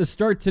guy who got the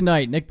start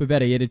tonight, Nick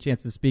Pivetta. He had a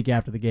chance to speak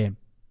after the game.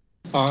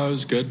 It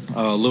was good.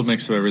 A little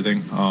mix of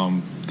everything.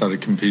 Thought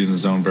it competed in the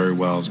zone very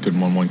well. It was good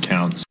 1-1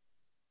 counts.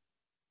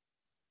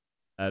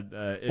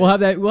 We'll have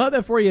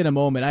that for you in a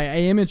moment. I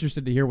am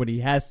interested to hear what he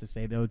has to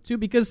say, though, too,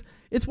 because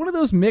it's one of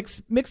those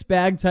mixed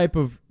bag type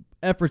of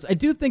efforts. I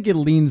do think it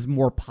leans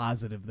more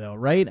positive, though,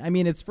 right? I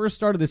mean, it's first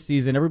start of the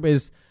season.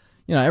 Everyone's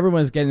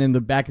getting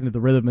back into the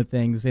rhythm of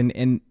things,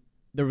 and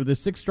there were the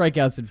 6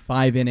 strikeouts in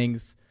 5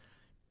 innings,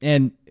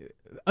 and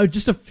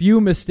just a few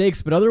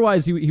mistakes, but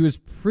otherwise he was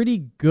pretty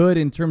good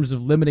in terms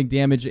of limiting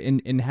damage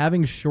in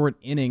having short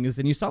innings.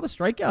 And you saw the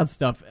strikeout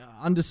stuff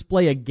on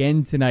display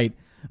again tonight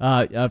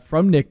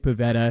from Nick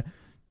Pivetta.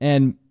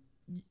 And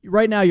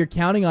right now you're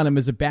counting on him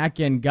as a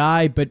back-end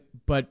guy, but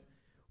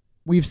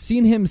we've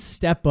seen him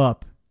step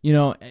up,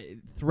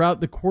 throughout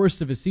the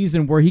course of a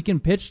season where he can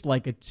pitch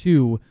like a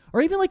 2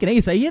 or even like an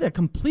ace. He had a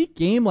complete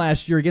game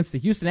last year against the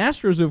Houston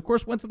Astros, who of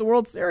course went to the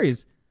World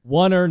Series.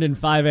 1 earned in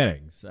 5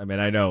 innings. I mean,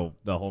 I know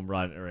the home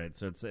run, right?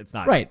 So it's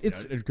not right.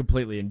 It's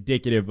completely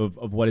indicative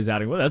of what is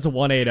adding. Well, that's a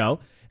 1.80,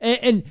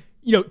 and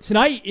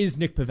tonight is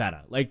Nick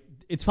Pivetta. Like,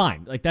 it's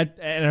fine. Like that,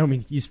 and I don't mean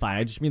he's fine.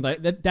 I just mean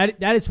like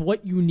that is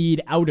what you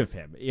need out of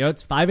him.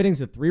 It's 5 innings,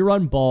 a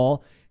 3-run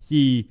ball.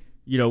 He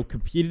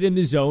competed in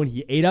the zone.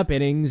 He ate up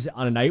innings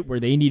on a night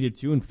where they needed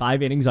to, and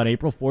 5 innings on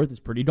April 4th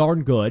is pretty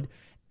darn good.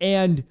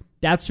 And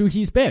that's who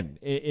he's been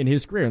in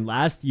his career. And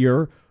last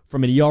year,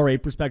 from an ERA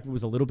perspective,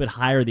 was a little bit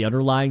higher. The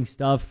underlying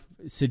stuff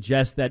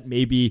suggests that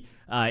maybe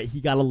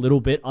he got a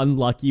little bit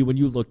unlucky when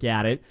you look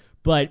at it.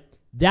 But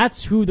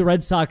that's who the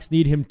Red Sox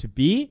need him to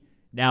be.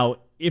 Now,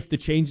 if the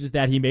changes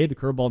that he made, the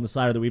curveball and the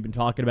slider that we've been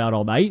talking about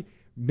all night,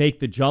 make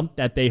the jump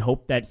that they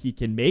hope that he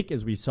can make,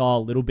 as we saw a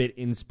little bit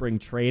in spring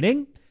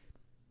training,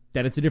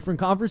 then it's a different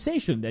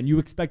conversation. Then you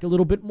expect a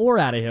little bit more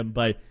out of him.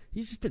 But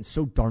he's just been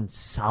so darn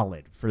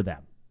solid for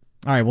them.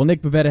 All right, well,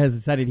 Nick Pivetta has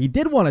decided he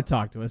did want to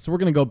talk to us, so we're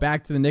going to go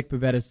back to the Nick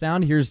Pivetta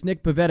sound. Here's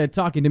Nick Pivetta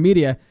talking to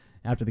media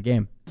after the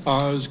game. It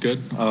was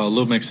good. A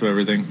little mix of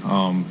everything.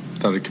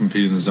 Thought it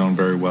competed in the zone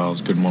very well. It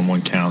was good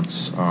 1-1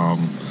 counts.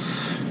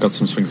 Got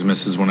some swings and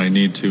misses when I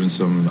need to, and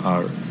some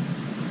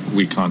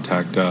weak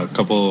contact. A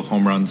couple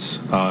home runs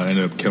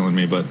ended up killing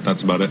me, but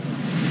that's about it.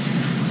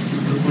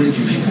 What did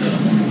you make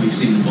of when we've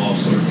seen the ball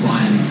sort of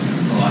flying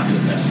a lot of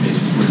the best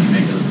pitches? What did you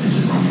make of the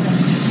pitches on the ground?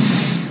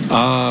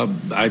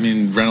 I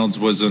mean, Reynolds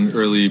was an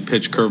early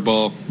pitch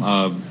curveball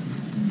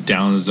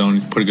down the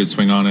zone, put a good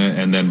swing on it,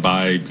 and then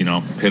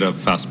hit a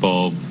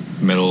fastball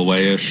middle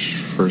away-ish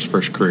for his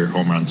first career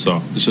home run.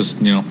 So it's just,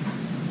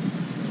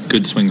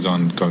 good swings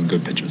on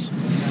good pitches.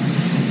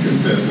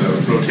 Just as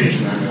a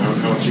rotation,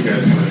 how much you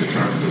guys going to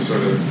determine to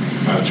sort of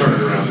turn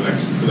it around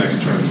the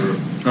next turn through?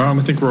 I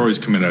think we're always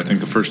committed. I think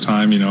the first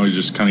time, you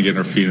just kind of getting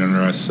our feet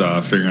under us,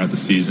 figuring out the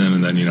season,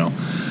 and then, I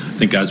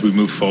think as we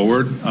move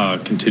forward,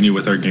 continue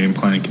with our game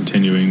plan,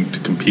 continuing to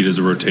compete as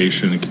a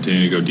rotation and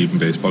continue to go deep in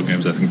baseball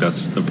games. I think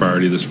that's the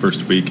priority this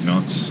first week.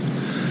 It's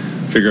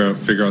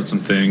figure out some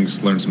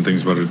things, learn some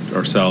things about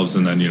ourselves,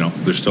 and then,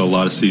 there's still a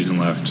lot of season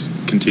left.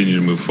 Continue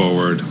to move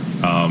forward,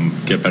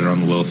 get better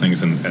on the little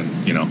things, and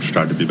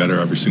strive to be better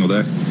every single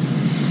day.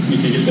 You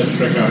can get that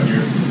strikeout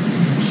here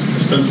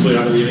ostensibly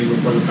out of the inning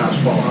before the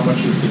pass ball. How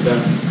much did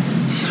that?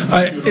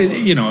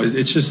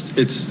 It's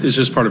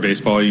just part of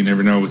baseball. You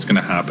never know what's going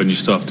to happen. You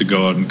still have to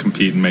go out and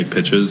compete and make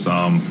pitches.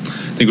 I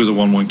think it was a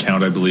 1-1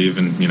 count, I believe,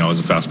 and it was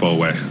a fastball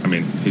away. I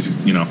mean, he's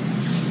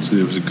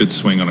It was a good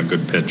swing on a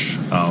good pitch.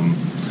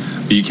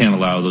 But you can't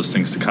allow those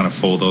things to kind of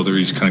fold over.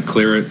 You just kind of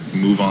clear it,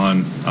 move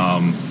on.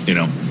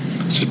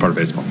 It's just part of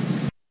baseball.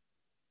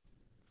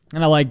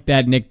 And I like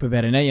that Nick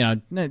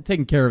Pivetta,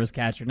 taking care of his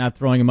catcher, not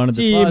throwing him under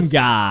the bus.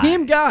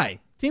 Team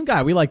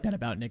guy. We like that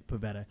about Nick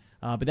Pivetta.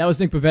 But that was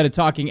Nick Pivetta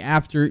talking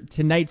after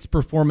tonight's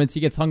performance. He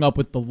gets hung up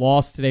with the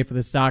loss today for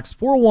the Sox.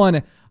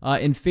 4-1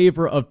 in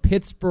favor of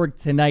Pittsburgh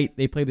tonight.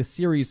 They play the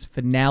series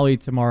finale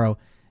tomorrow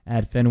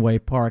at Fenway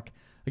Park.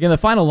 Again, the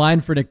final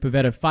line for Nick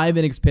Pivetta, 5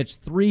 innings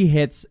pitched, 3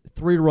 hits,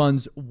 3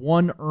 runs,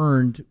 1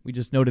 earned. We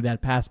just noted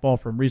that pass ball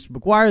from Reese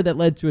McGuire that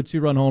led to a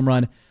 2-run home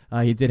run.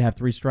 He did have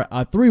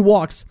 3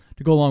 walks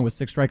to go along with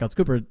 6 strikeouts.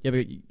 Cooper,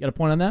 you got a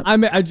point on that?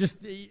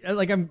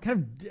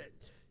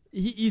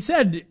 He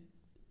said,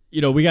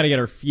 we got to get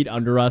our feet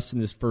under us in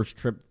this first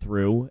trip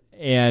through.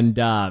 And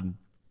I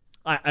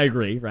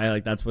agree, right?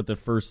 Like, that's what the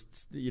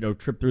first,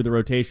 trip through the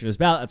rotation is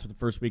about. That's what the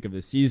first week of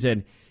the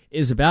season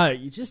is about.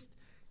 You just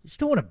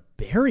don't want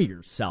to bury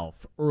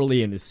yourself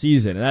early in the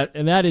season.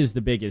 And that is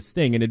the biggest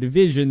thing. In a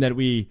division that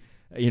we,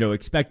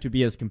 expect to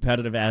be as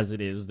competitive as it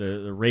is,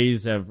 the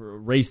Rays have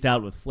raced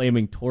out with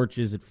flaming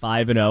torches at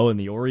 5-0, and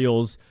the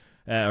Orioles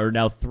are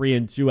now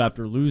 3-2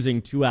 after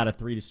losing 2 out of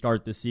 3 to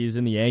start the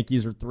season. The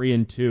Yankees are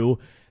 3-2.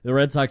 The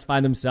Red Sox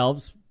find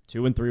themselves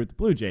 2-3 with the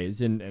Blue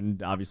Jays,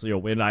 and obviously a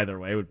win either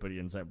way would put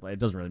you inside play. It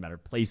doesn't really matter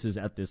places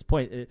at this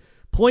point.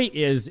 Point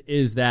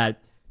is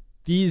that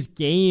these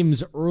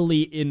games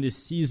early in the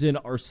season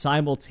are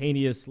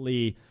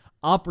simultaneously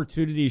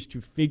opportunities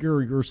to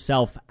figure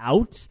yourself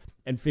out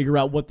and figure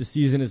out what the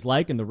season is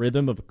like and the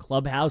rhythm of a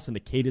clubhouse and the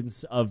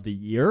cadence of the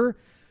year.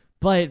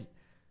 But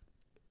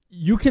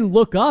you can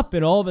look up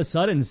and all of a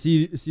sudden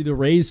see the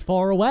Rays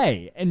far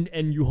away, and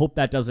you hope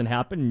that doesn't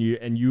happen.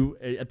 And you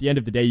at the end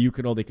of the day, you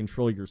can only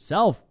control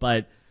yourself.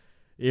 But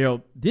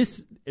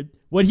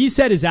what he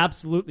said is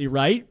absolutely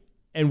right.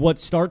 And what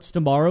starts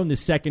tomorrow in the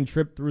second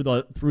trip through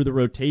the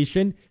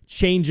rotation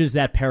changes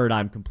that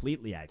paradigm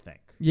completely, I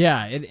think.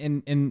 Yeah,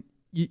 and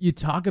you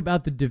talk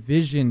about the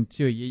division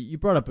too. You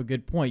brought up a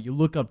good point. You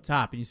look up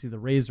top and you see the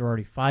Rays are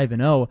already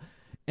 5-0,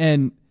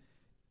 and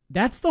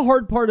that's the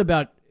hard part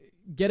about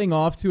getting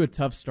off to a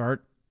tough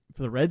start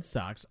for the Red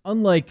Sox.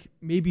 Unlike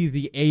maybe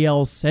the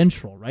AL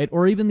Central, right,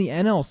 or even the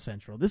NL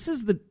Central.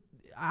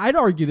 I'd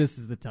argue this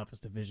is the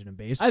toughest division in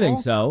baseball. I think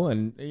so,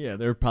 and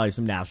there are probably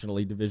some National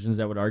League divisions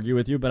that would argue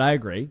with you, but I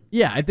agree.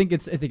 Yeah, I think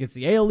it's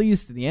the AL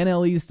East, the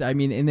NL East. I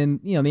mean, and then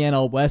the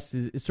NL West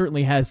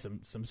certainly has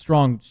some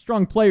strong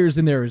players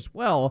in there as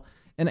well.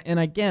 And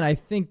again, I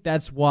think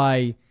that's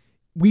why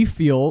we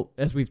feel,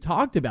 as we've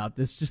talked about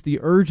this, just the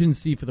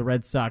urgency for the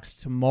Red Sox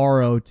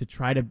tomorrow to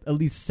try to at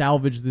least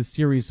salvage the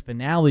series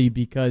finale,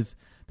 because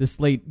the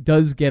slate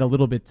does get a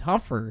little bit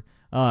tougher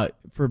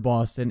for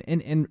Boston.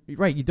 And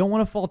right, you don't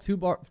want to fall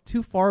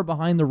too far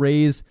behind the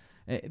Rays.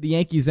 The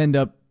Yankees end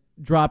up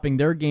dropping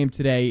their game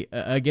today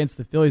against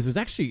the Phillies. There's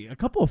actually a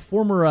couple of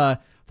former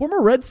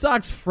Red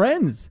Sox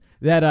friends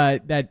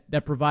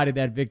that provided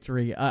that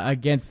victory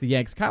against the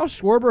Yanks. Kyle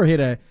Schwarber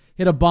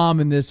hit a bomb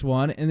in this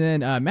one, and then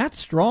Matt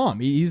Strahm,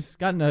 he's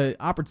gotten an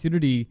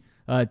opportunity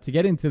to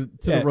get into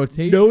the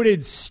rotation.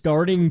 Noted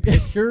starting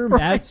pitcher, right.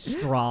 Matt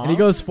Strahm. And he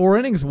goes 4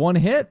 innings, 1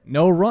 hit,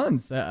 no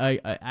runs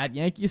at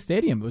Yankee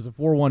Stadium. It was a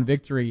 4-1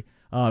 victory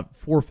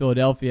for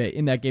Philadelphia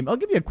in that game. I'll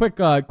give you a quick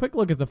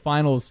look at the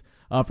finals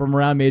from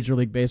around Major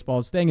League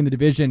Baseball. Staying in the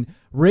division,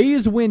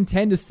 Rays win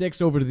 10-6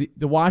 over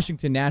the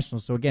Washington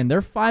Nationals. So again,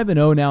 they're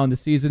 5-0 now in the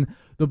season.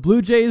 The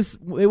Blue Jays,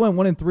 they went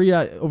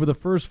 1-3 over the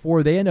first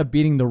 4. They end up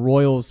beating the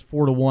Royals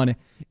 4-1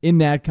 in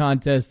that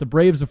contest. The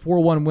Braves, a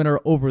 4-1 winner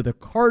over the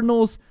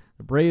Cardinals.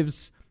 The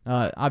Braves,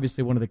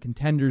 obviously one of the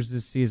contenders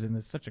this season.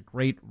 There's such a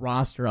great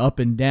roster up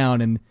and down,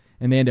 and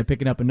they end up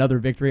picking up another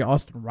victory.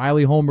 Austin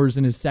Riley homers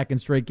in his second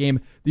straight game.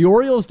 The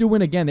Orioles do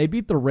win again. They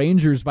beat the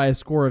Rangers by a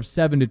score of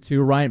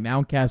 7-2. Ryan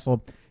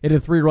Mountcastle hit a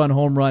 3-run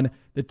home run.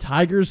 The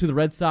Tigers, who the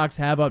Red Sox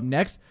have up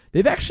next,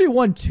 they've actually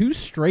won 2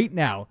 straight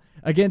now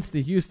against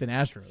the Houston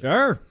Astros.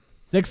 Sure.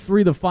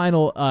 6-3 the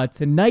final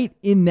tonight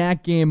in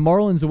that game.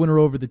 Marlins a winner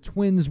over the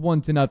Twins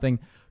 1-0.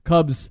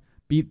 Cubs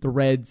beat the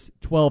Reds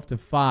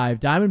 12-5.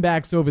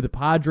 Diamondbacks over the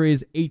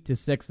Padres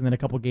 8-6, and then a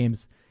couple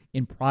games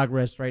in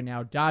progress right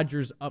now.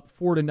 Dodgers up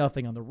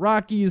 4-0 on the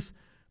Rockies.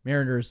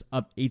 Mariners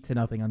up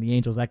 8-0 on the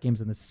Angels. That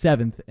game's in the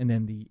 7th, and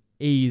then the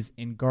A's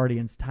and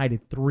Guardians tied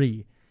at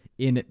 3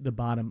 in the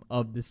bottom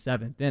of the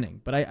 7th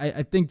inning. But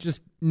I think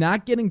just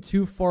not getting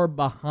too far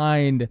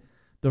behind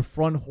the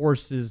front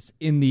horses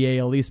in the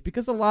AL East,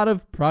 because a lot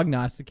of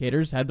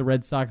prognosticators had the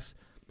Red Sox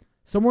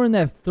somewhere in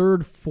that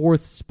 3rd,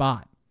 4th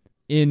spot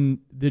in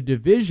the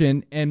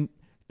division. And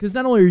because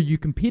not only are you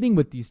competing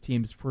with these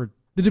teams for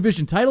the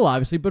division title,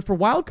 obviously, but for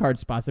wild card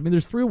spots. I mean,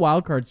 there's 3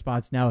 wild card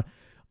spots now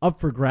up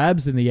for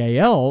grabs in the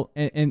AL,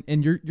 and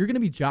you're going to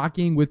be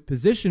jockeying with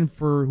position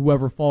for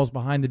whoever falls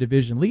behind the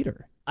division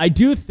leader. I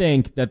do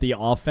think that the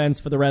offense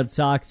for the Red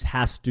Sox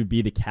has to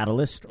be the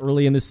catalyst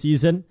early in the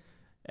season.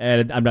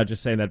 And I'm not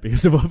just saying that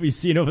because of what we've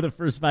seen over the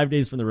first 5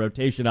 days from the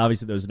rotation.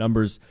 Obviously, those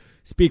numbers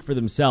speak for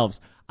themselves.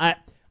 I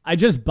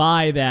just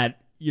buy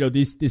that,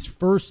 these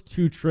first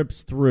two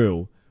trips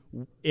through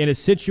in a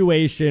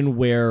situation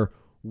where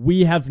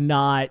we have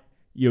not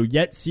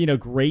yet seen a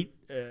great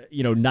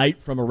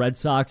night from a Red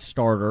Sox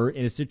starter,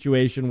 in a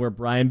situation where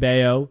Brian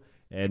Bayo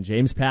and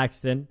James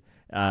Paxton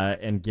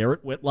and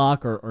Garrett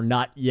Whitlock are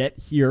not yet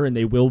here, and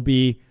they will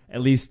be,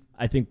 at least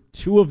I think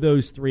two of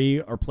those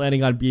three are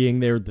planning on being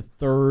there the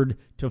third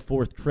to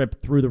fourth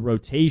trip through the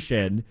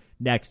rotation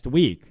next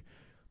week.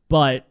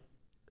 But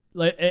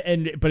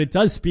it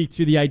does speak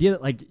to the idea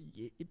that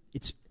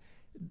it's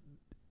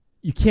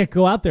you can't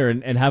go out there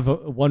and have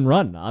one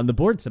run on the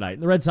board tonight.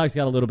 And the Red Sox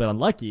got a little bit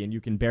unlucky, and you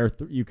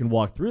can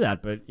walk through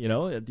that. But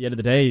at the end of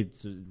the day,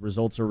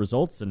 results are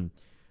results, and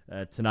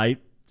tonight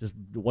just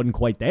wasn't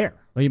quite there.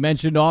 Well, you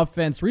mentioned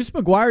offense. Reese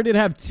McGuire did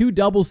have 2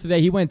 doubles today.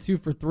 He went 2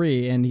 for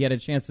 3, and he had a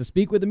chance to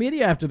speak with the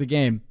media after the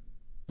game.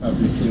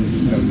 Obviously,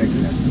 Nick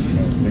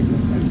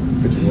is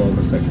pitching well in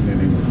the second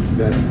inning.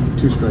 That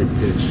 2-strike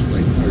pitch,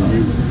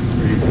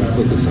 are you going to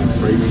focus on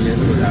framing it,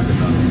 or what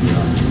happened on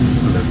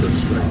that 3rd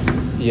strike?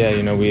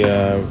 Yeah, we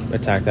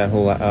attacked that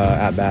whole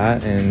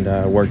at-bat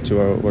and worked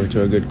to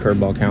a good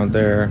curveball count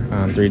there,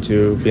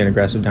 3-2, being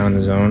aggressive down in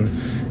the zone,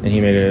 and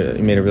he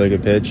made a really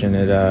good pitch, and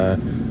it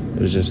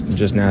was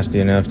just nasty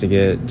enough to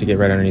get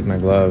right underneath my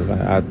glove.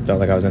 I felt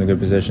like I was in a good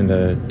position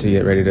to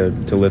get ready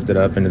to lift it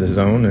up into the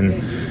zone,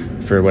 and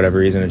for whatever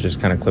reason, it just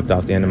kind of clipped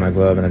off the end of my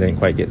glove, and I didn't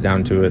quite get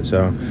down to it.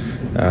 So,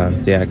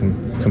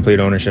 complete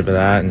ownership of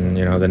that, and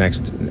it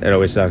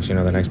always sucks.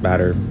 The next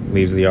batter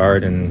leaves the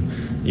yard, and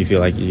you feel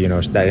like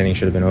that inning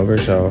should have been over.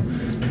 So,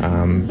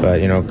 but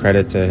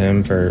credit to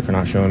him for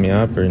not showing me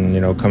up,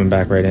 and coming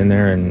back right in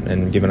there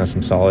and giving us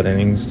some solid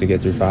innings to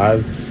get through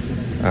 5.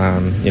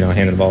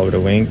 Handing the ball over to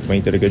Wink.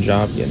 Wink did a good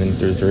job getting in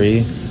through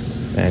 3,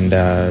 and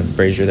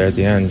Brazier there at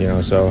the end.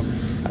 So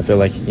I feel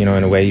like in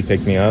a way he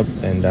picked me up,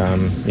 and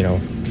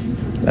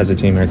as a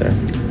team right there.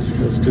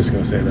 I was just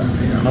going to say that.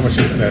 How much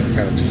does that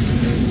kind of just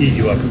eat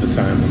you up at the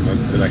time when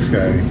the next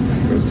guy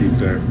goes deep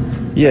there?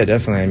 Yeah,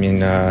 definitely. I mean,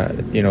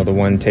 the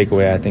one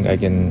takeaway I think I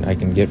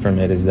can get from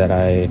it is that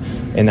I,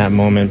 in that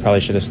moment, probably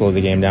should have slowed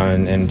the game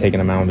down and taken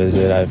a mound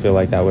visit. I feel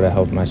like that would have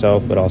helped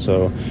myself, but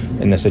also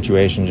in the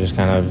situation, just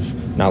kind of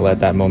not let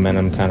that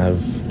momentum kind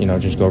of,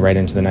 just go right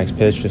into the next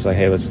pitch. Just like,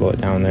 hey, let's slow it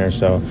down there.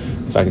 So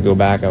if I could go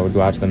back, I would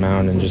go out to the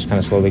mound and just kind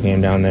of slow the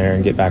game down there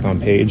and get back on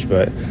page.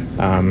 But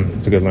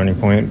it's a good learning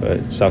point, but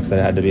it sucks that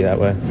it had to be that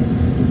way.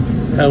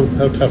 How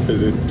tough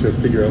is it to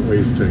figure out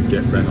ways to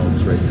get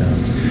Reynolds right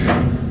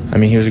now? I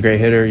mean, he was a great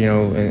hitter,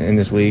 in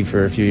this league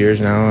for a few years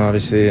now,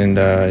 obviously, and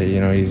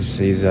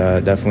he's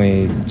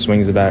definitely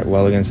swings the bat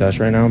well against us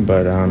right now.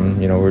 But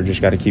we're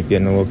just got to keep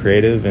getting a little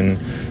creative and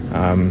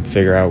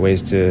figure out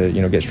ways to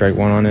get strike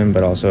one on him,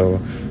 but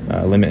also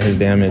limit his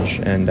damage.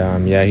 And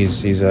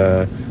he's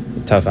a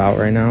tough out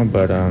right now,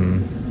 but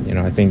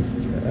I think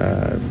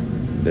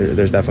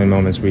there's definitely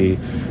moments we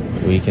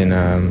can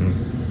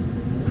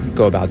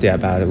go about the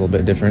at bat a little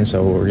bit different.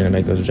 So we're going to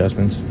make those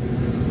adjustments.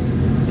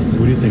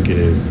 What do you think it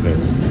is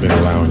that's been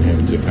allowing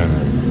him to kind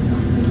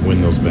of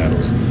win those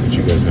battles that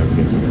you guys have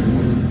against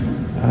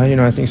him?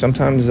 I think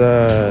sometimes,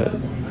 maybe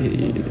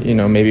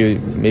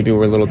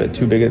we're a little bit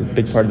too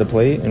big part of the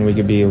plate, and we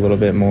could be a little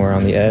bit more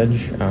on the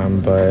edge.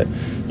 But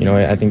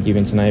I think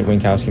even tonight,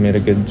 Winkowski made a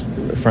good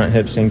front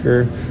hip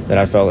sinker that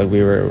I felt like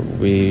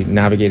we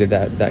navigated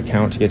that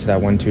count to get to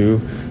that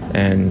 1-2.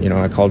 And,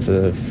 I called for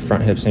the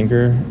front hip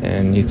sinker,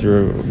 and he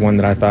threw one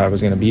that I thought was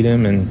going to beat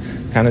him and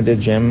kind of did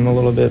jam him a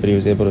little bit, but he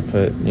was able to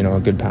put, a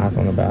good path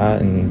on the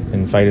bat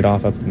and fight it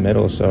off up the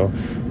middle. So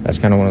that's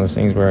kind of one of those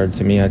things where,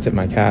 to me, I tip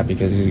my cap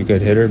because he's a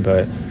good hitter,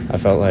 but I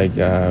felt like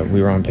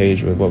we were on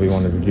page with what we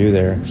wanted to do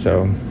there.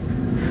 So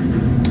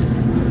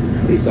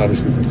he's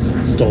obviously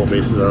stolen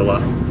bases are a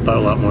lot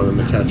more than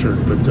the catcher,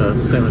 but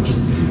Sam, just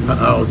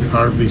how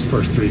have these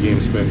first 3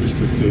 games been, just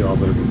to see all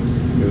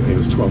it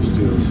was 12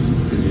 steals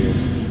in the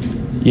end?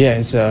 Yeah,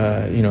 it's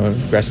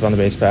aggressive on the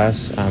base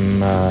pass.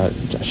 I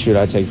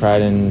take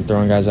pride in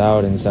throwing guys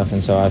out and stuff,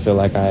 and so I feel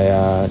like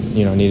I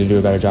need to do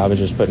a better job of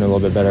just putting a little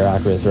bit better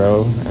accurate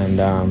throw.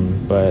 And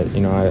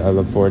I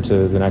look forward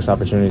to the next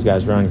opportunities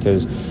guys run,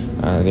 because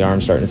the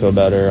arm's starting to feel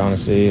better,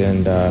 honestly,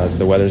 and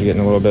the weather's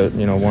getting a little bit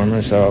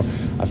warmer. So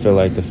I feel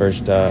like the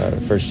first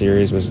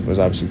series was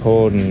obviously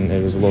cold, and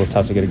it was a little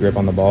tough to get a grip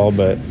on the ball,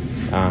 but.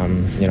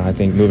 I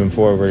think moving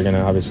forward, we're going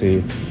to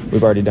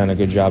we've already done a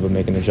good job of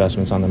making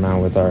adjustments on the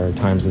mound with our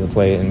times to the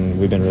plate, and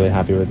we've been really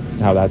happy with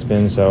how that's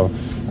been. So,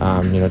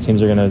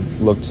 teams are going to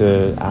look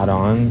to add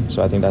on.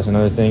 So I think that's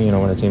another thing.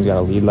 When a team's got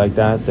a lead like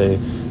that,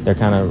 they're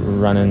kind of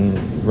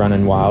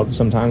running wild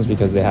sometimes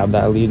because they have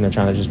that lead and they're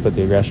trying to just put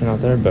the aggression out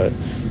there. But,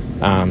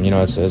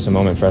 it's a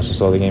moment for us to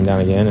slow the game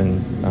down again,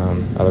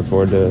 and I look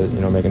forward to,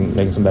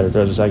 making some better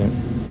throws a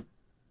second.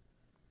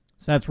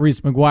 So that's Reese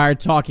McGuire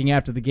talking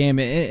after the game,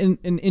 and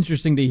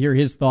interesting to hear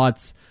his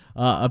thoughts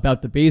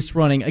about the base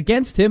running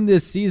against him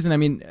this season. I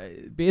mean,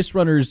 base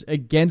runners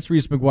against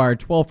Reese McGuire,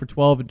 12 for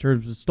 12 in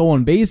terms of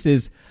stolen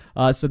bases.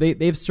 So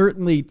they've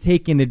certainly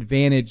taken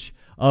advantage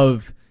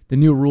of the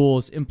new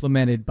rules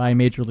implemented by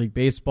Major League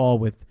Baseball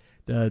with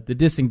the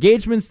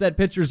disengagements that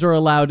pitchers are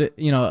allowed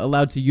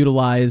to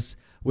utilize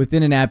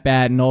within an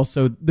at-bat, and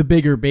also the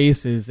bigger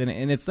bases.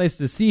 And it's nice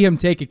to see him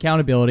take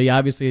accountability.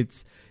 Obviously,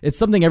 it's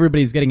something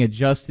everybody's getting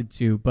adjusted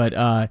to, but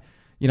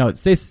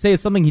say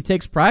it's something he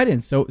takes pride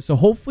in. So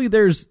hopefully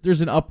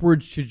there's an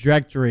upward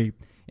trajectory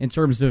in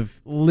terms of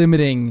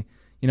limiting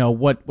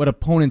what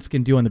opponents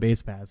can do on the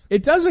base paths.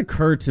 It does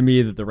occur to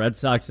me that the Red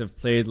Sox have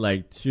played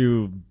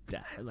two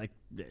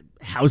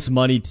house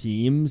money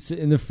teams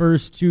in the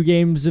first 2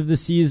 games of the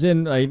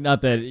season.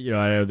 Not that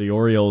I know the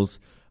Orioles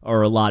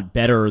are a lot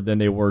better than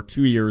they were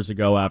 2 years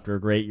ago after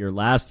a great year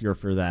last year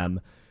for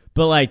them,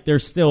 but they're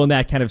still in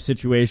that kind of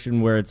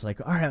situation where it's all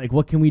right,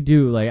 what can we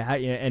do?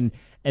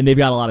 And they've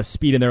got a lot of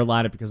speed in their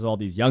lineup because of all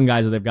these young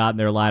guys that they've got in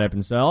their lineup,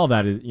 and so all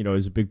that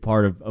is a big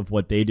part of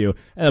what they do.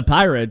 And the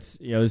Pirates,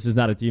 this is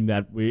not a team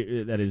that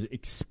is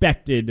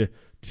expected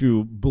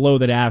to blow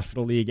the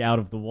National League out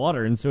of the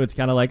water, and so it's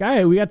kind of all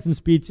right, we got some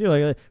speed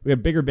too. We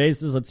have bigger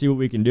bases. Let's see what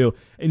we can do.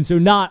 And so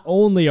not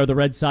only are the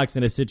Red Sox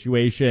in a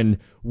situation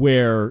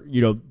where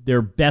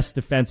their best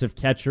defensive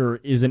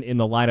catcher isn't in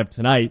the lineup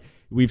tonight,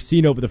 we've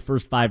seen over the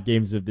first 5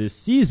 games of this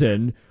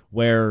season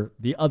where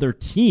the other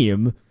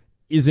team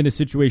is in a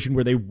situation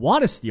where they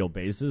want to steal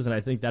bases, and I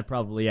think that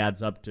probably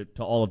adds up to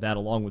all of that,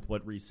 along with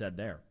what Reese said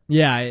there.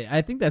 Yeah,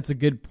 I think that's a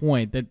good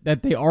point,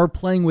 that they are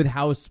playing with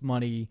house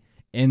money,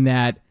 and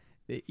that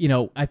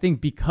I think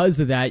because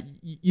of that,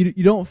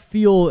 you don't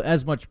feel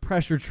as much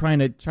pressure trying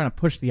to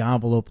push the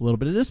envelope a little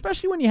bit,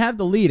 especially when you have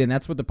the lead, and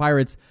that's what the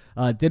Pirates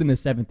did in the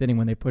 7th inning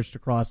when they pushed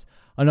across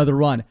another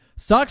run.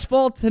 Sox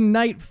fall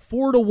tonight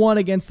 4-1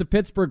 against the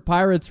Pittsburgh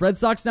Pirates. Red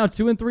Sox now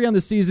 2-3 on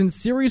the season.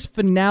 Series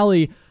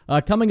finale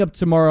coming up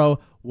tomorrow.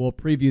 We'll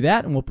preview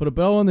that, and we'll put a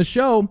bow on the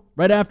show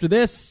right after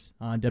this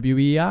on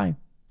WEEI.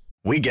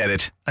 We get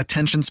it.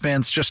 Attention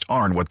spans just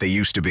aren't what they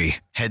used to be.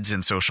 Heads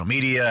in social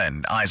media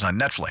and eyes on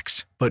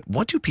Netflix. But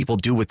what do people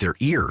do with their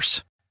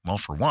ears? Well,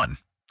 for one,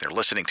 they're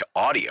listening to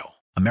audio.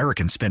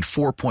 Americans spend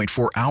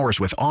 4.4 hours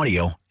with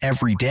audio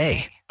every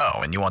day. Oh,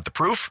 and you want the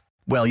proof?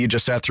 Well, you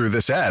just sat through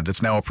this ad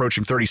that's now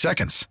approaching 30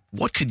 seconds.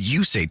 What could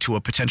you say to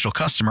a potential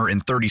customer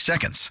in 30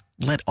 seconds?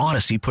 Let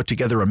Odyssey put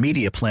together a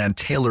media plan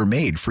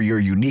tailor-made for your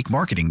unique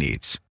marketing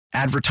needs.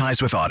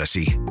 Advertise with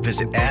Odyssey.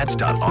 Visit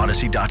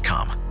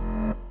ads.odyssey.com.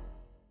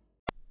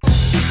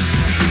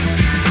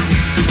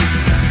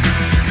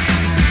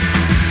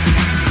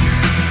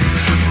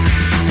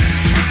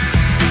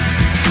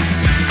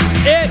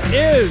 It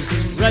is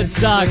Red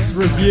Sox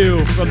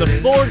Review from the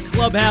Ford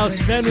Clubhouse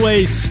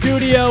Fenway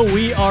studio.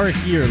 We are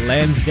here,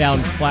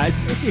 Lansdowne Plaza.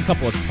 I see a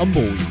couple of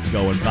tumbleweeds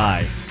going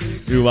by.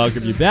 To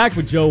welcome you back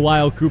with Joe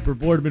Weil, Cooper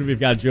Boardman. We've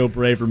got Joe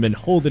Braverman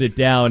holding it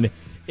down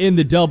in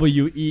the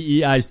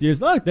WEEI studios.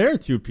 Look, there are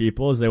 2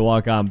 people as they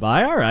walk on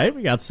by. All right,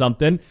 we got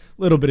something. A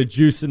little bit of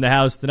juice in the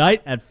house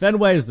tonight at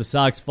Fenway as the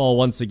Sox fall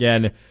once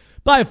again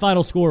by a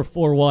final score of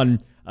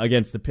 4-1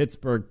 against the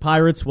Pittsburgh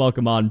Pirates.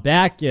 Welcome on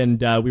back,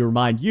 and we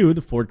remind you,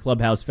 the Ford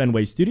Clubhouse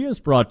Fenway Studios,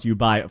 brought to you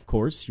by, of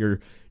course, your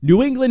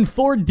New England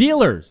Ford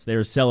dealers.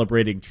 They're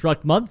celebrating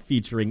Truck Month,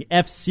 featuring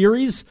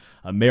F-Series,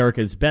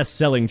 America's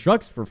best-selling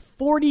trucks for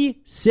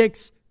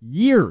 46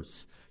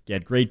 years.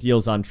 Get great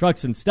deals on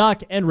trucks in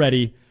stock and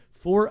ready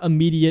for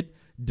immediate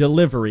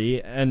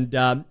delivery. And,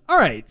 all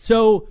right,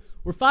 so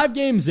we're 5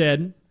 games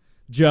in.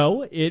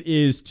 Joe, it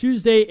is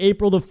Tuesday,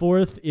 April the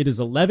 4th. It is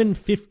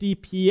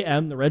 11:50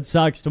 p.m. The Red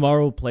Sox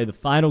tomorrow will play the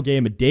final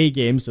game, a day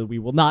game, so we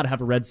will not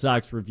have a Red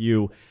Sox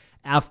review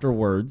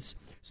afterwards.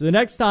 So the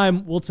next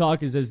time we'll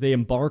talk is as they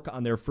embark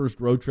on their first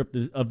road trip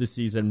of the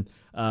season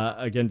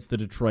against the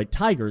Detroit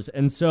Tigers.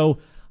 And so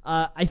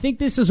I think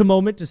this is a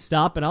moment to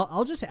stop, and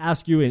I'll just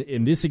ask you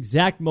in this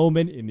exact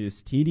moment, in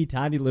this teeny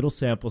tiny little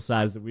sample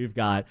size that we've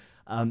got,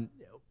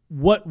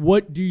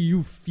 What do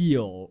you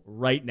feel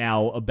right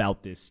now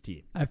about this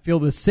team? I feel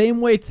the same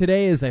way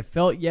today as I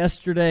felt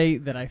yesterday,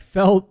 that I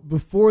felt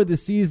before the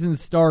season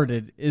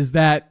started, is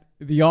that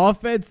the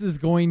offense is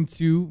going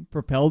to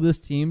propel this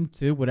team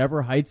to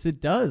whatever heights it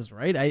does,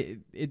 right?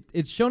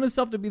 It's shown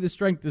itself to be the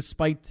strength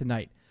despite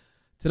tonight.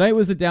 Tonight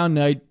was a down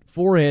night,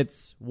 4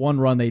 hits, 1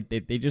 run.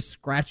 They just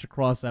scratched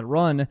across that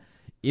run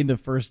in the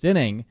first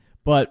inning,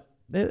 but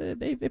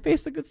they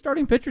faced a good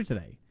starting pitcher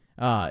today.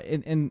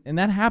 And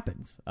that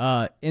happens.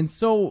 And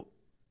so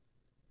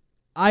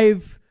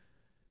I've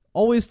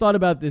always thought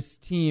about this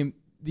team.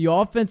 The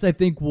offense, I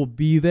think, will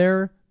be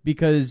there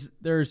because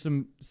there are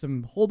some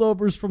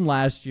holdovers from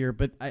last year,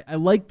 but I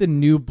like the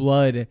new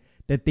blood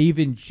that they've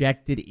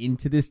injected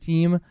into this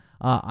team,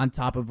 on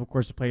top of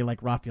course, a player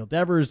like Rafael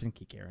Devers and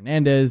Kike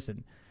Hernandez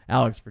and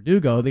Alex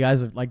Verdugo. The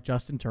guys like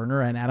Justin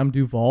Turner and Adam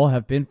Duvall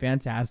have been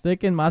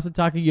fantastic, and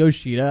Masataka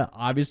Yoshida,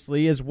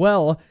 obviously, as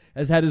well,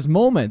 has had his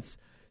moments.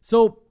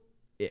 So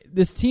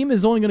this team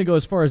is only going to go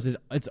as far as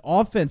its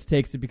offense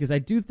takes it, because I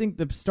do think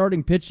the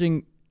starting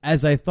pitching,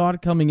 as I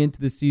thought coming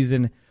into the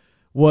season,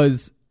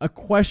 was a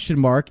question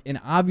mark, and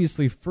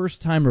obviously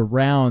first time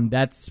around,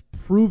 that's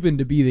proven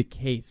to be the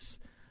case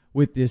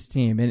with this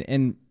team.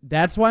 And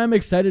that's why I'm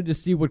excited to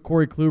see what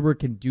Corey Kluber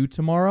can do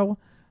tomorrow,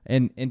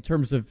 and in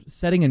terms of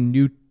setting a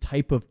new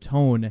type of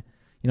tone,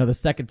 the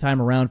second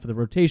time around for the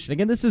rotation.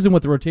 Again, this isn't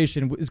what the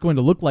rotation is going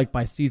to look like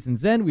by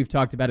season's end. We've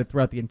talked about it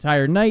throughout the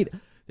entire night.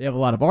 They have a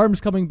lot of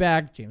arms coming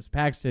back. James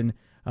Paxton,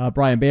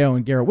 Brian Bayo,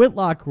 and Garrett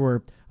Whitlock,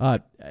 who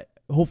are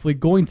hopefully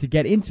going to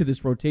get into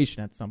this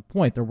rotation at some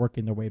point. They're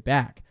working their way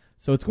back.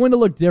 So it's going to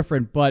look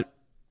different, but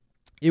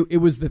it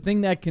was the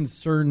thing that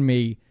concerned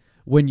me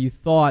when you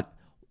thought,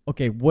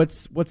 okay,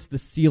 what's the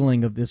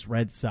ceiling of this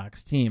Red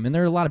Sox team? And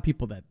there are a lot of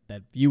people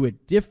that view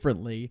it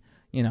differently.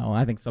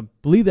 I think some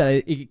believe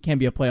that it can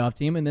be a playoff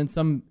team, and then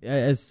some,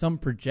 as some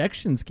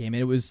projections came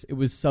in, it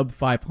was sub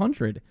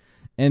 500.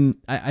 And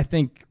I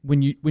think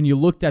when you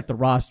looked at the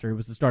roster, it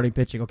was the starting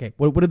pitching. Okay,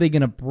 what are they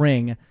going to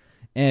bring?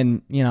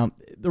 And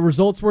the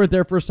results weren't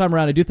there first time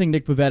around. I do think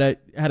Nick Pivetta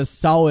had a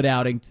solid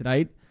outing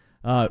tonight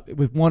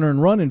with 1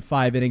 earned run in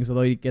 5 innings,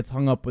 although he gets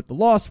hung up with the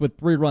loss with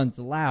 3 runs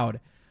allowed.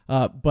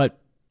 But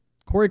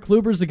Corey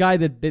Kluber is a guy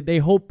that they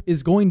hope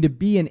is going to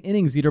be an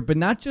innings eater, but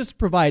not just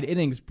provide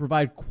innings,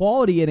 provide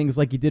quality innings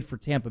like he did for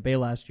Tampa Bay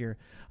last year.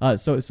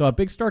 So a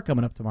big start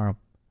coming up tomorrow.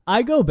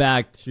 I go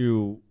back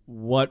to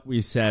what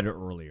we said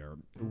earlier,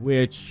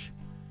 which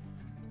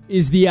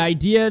is the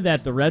idea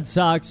that the Red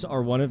Sox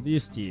are one of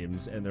these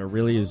teams, and there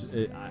really is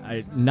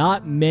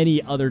not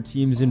many other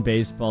teams in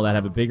baseball that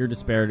have a bigger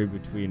disparity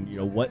between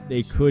what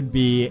they could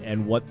be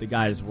and what the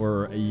guys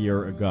were a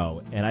year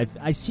ago. And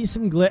I see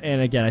some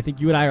and again, I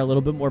think you and I are a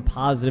little bit more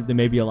positive than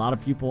maybe a lot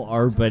of people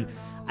are, but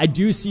I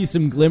do see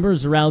some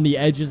glimmers around the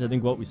edges. I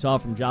think what we saw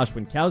from Josh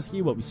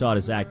Winkowski, what we saw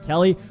to Zach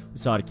Kelly, we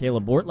saw to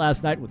Caleb Bort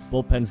last night, what the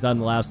bullpen's done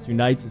the last 2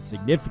 nights is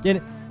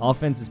significant.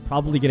 Offense is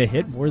probably going to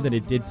hit more than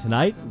it did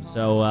tonight.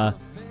 So,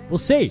 we'll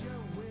see.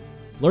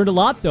 Learned a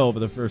lot, though, over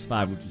the first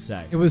 5, would you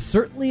say? It was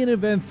certainly an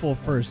eventful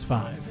first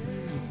 5.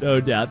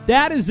 No doubt.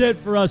 That is it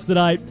for us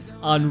tonight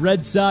on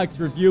Red Sox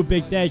Review.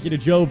 Big thank you to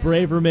Joe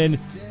Braverman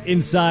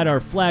inside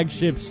our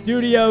flagship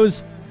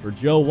studios. For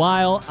Joe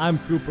Weil, I'm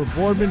Cooper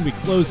Boardman. We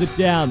close it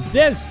down.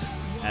 This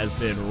has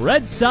been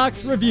Red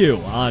Sox Review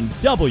on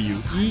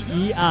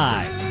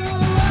WEEI.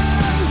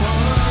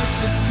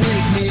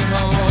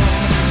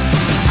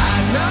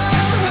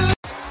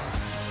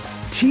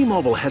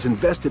 T-Mobile has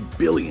invested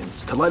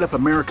billions to light up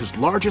America's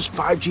largest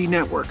 5G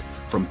network,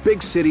 from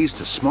big cities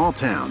to small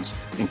towns,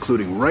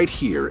 including right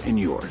here in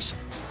yours.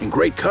 And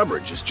great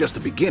coverage is just the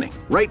beginning.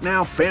 Right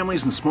now,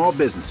 families and small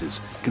businesses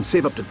can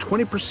save up to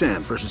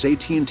 20% versus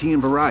AT&T and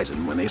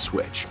Verizon when they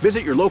switch.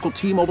 Visit your local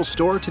T-Mobile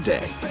store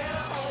today.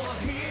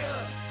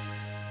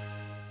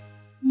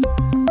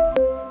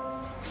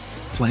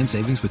 Plan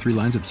savings with 3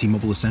 lines of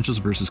T-Mobile Essentials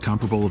versus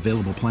comparable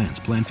available plans.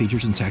 Plan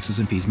features and taxes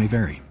and fees may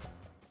vary.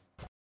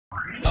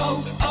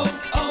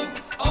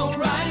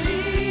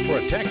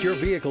 Protect your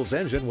vehicle's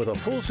engine with a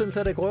full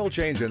synthetic oil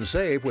change and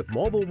save with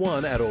Mobile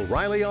One at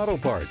O'Reilly Auto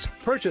Parts.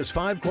 Purchase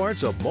 5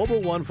 quarts of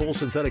Mobile One full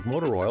synthetic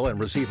motor oil and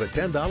receive a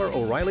 $10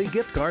 O'Reilly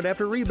gift card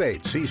after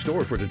rebate. See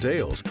store for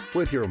details.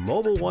 With your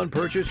Mobile One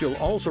purchase, you'll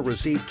also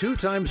receive 2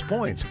 times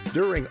points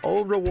during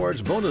O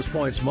Rewards Bonus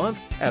Points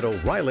Month at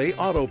O'Reilly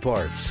Auto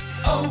Parts.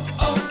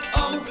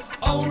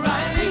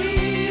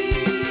 O'Reilly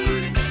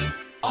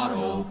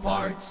Auto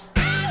Parts.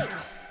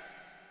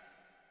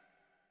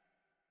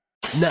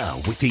 Now,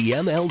 with the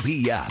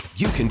MLB app,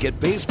 you can get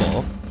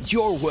baseball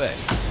your way.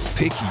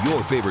 Pick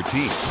your favorite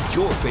team,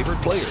 your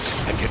favorite players,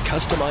 and get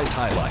customized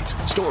highlights,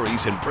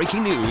 stories, and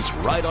breaking news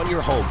right on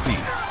your home feed.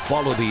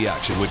 Follow the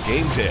action with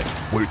Game 10,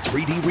 where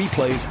 3D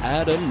replays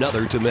add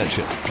another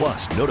dimension.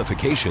 Plus,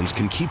 notifications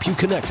can keep you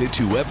connected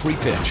to every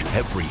pitch,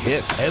 every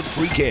hit,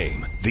 every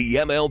game. The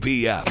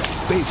MLB app.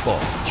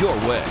 Baseball your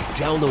way.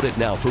 Download it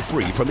now for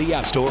free from the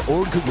App Store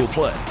or Google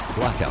Play.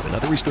 Blackout and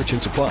other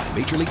restrictions apply.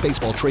 Major League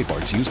Baseball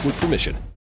trademarks used with permission.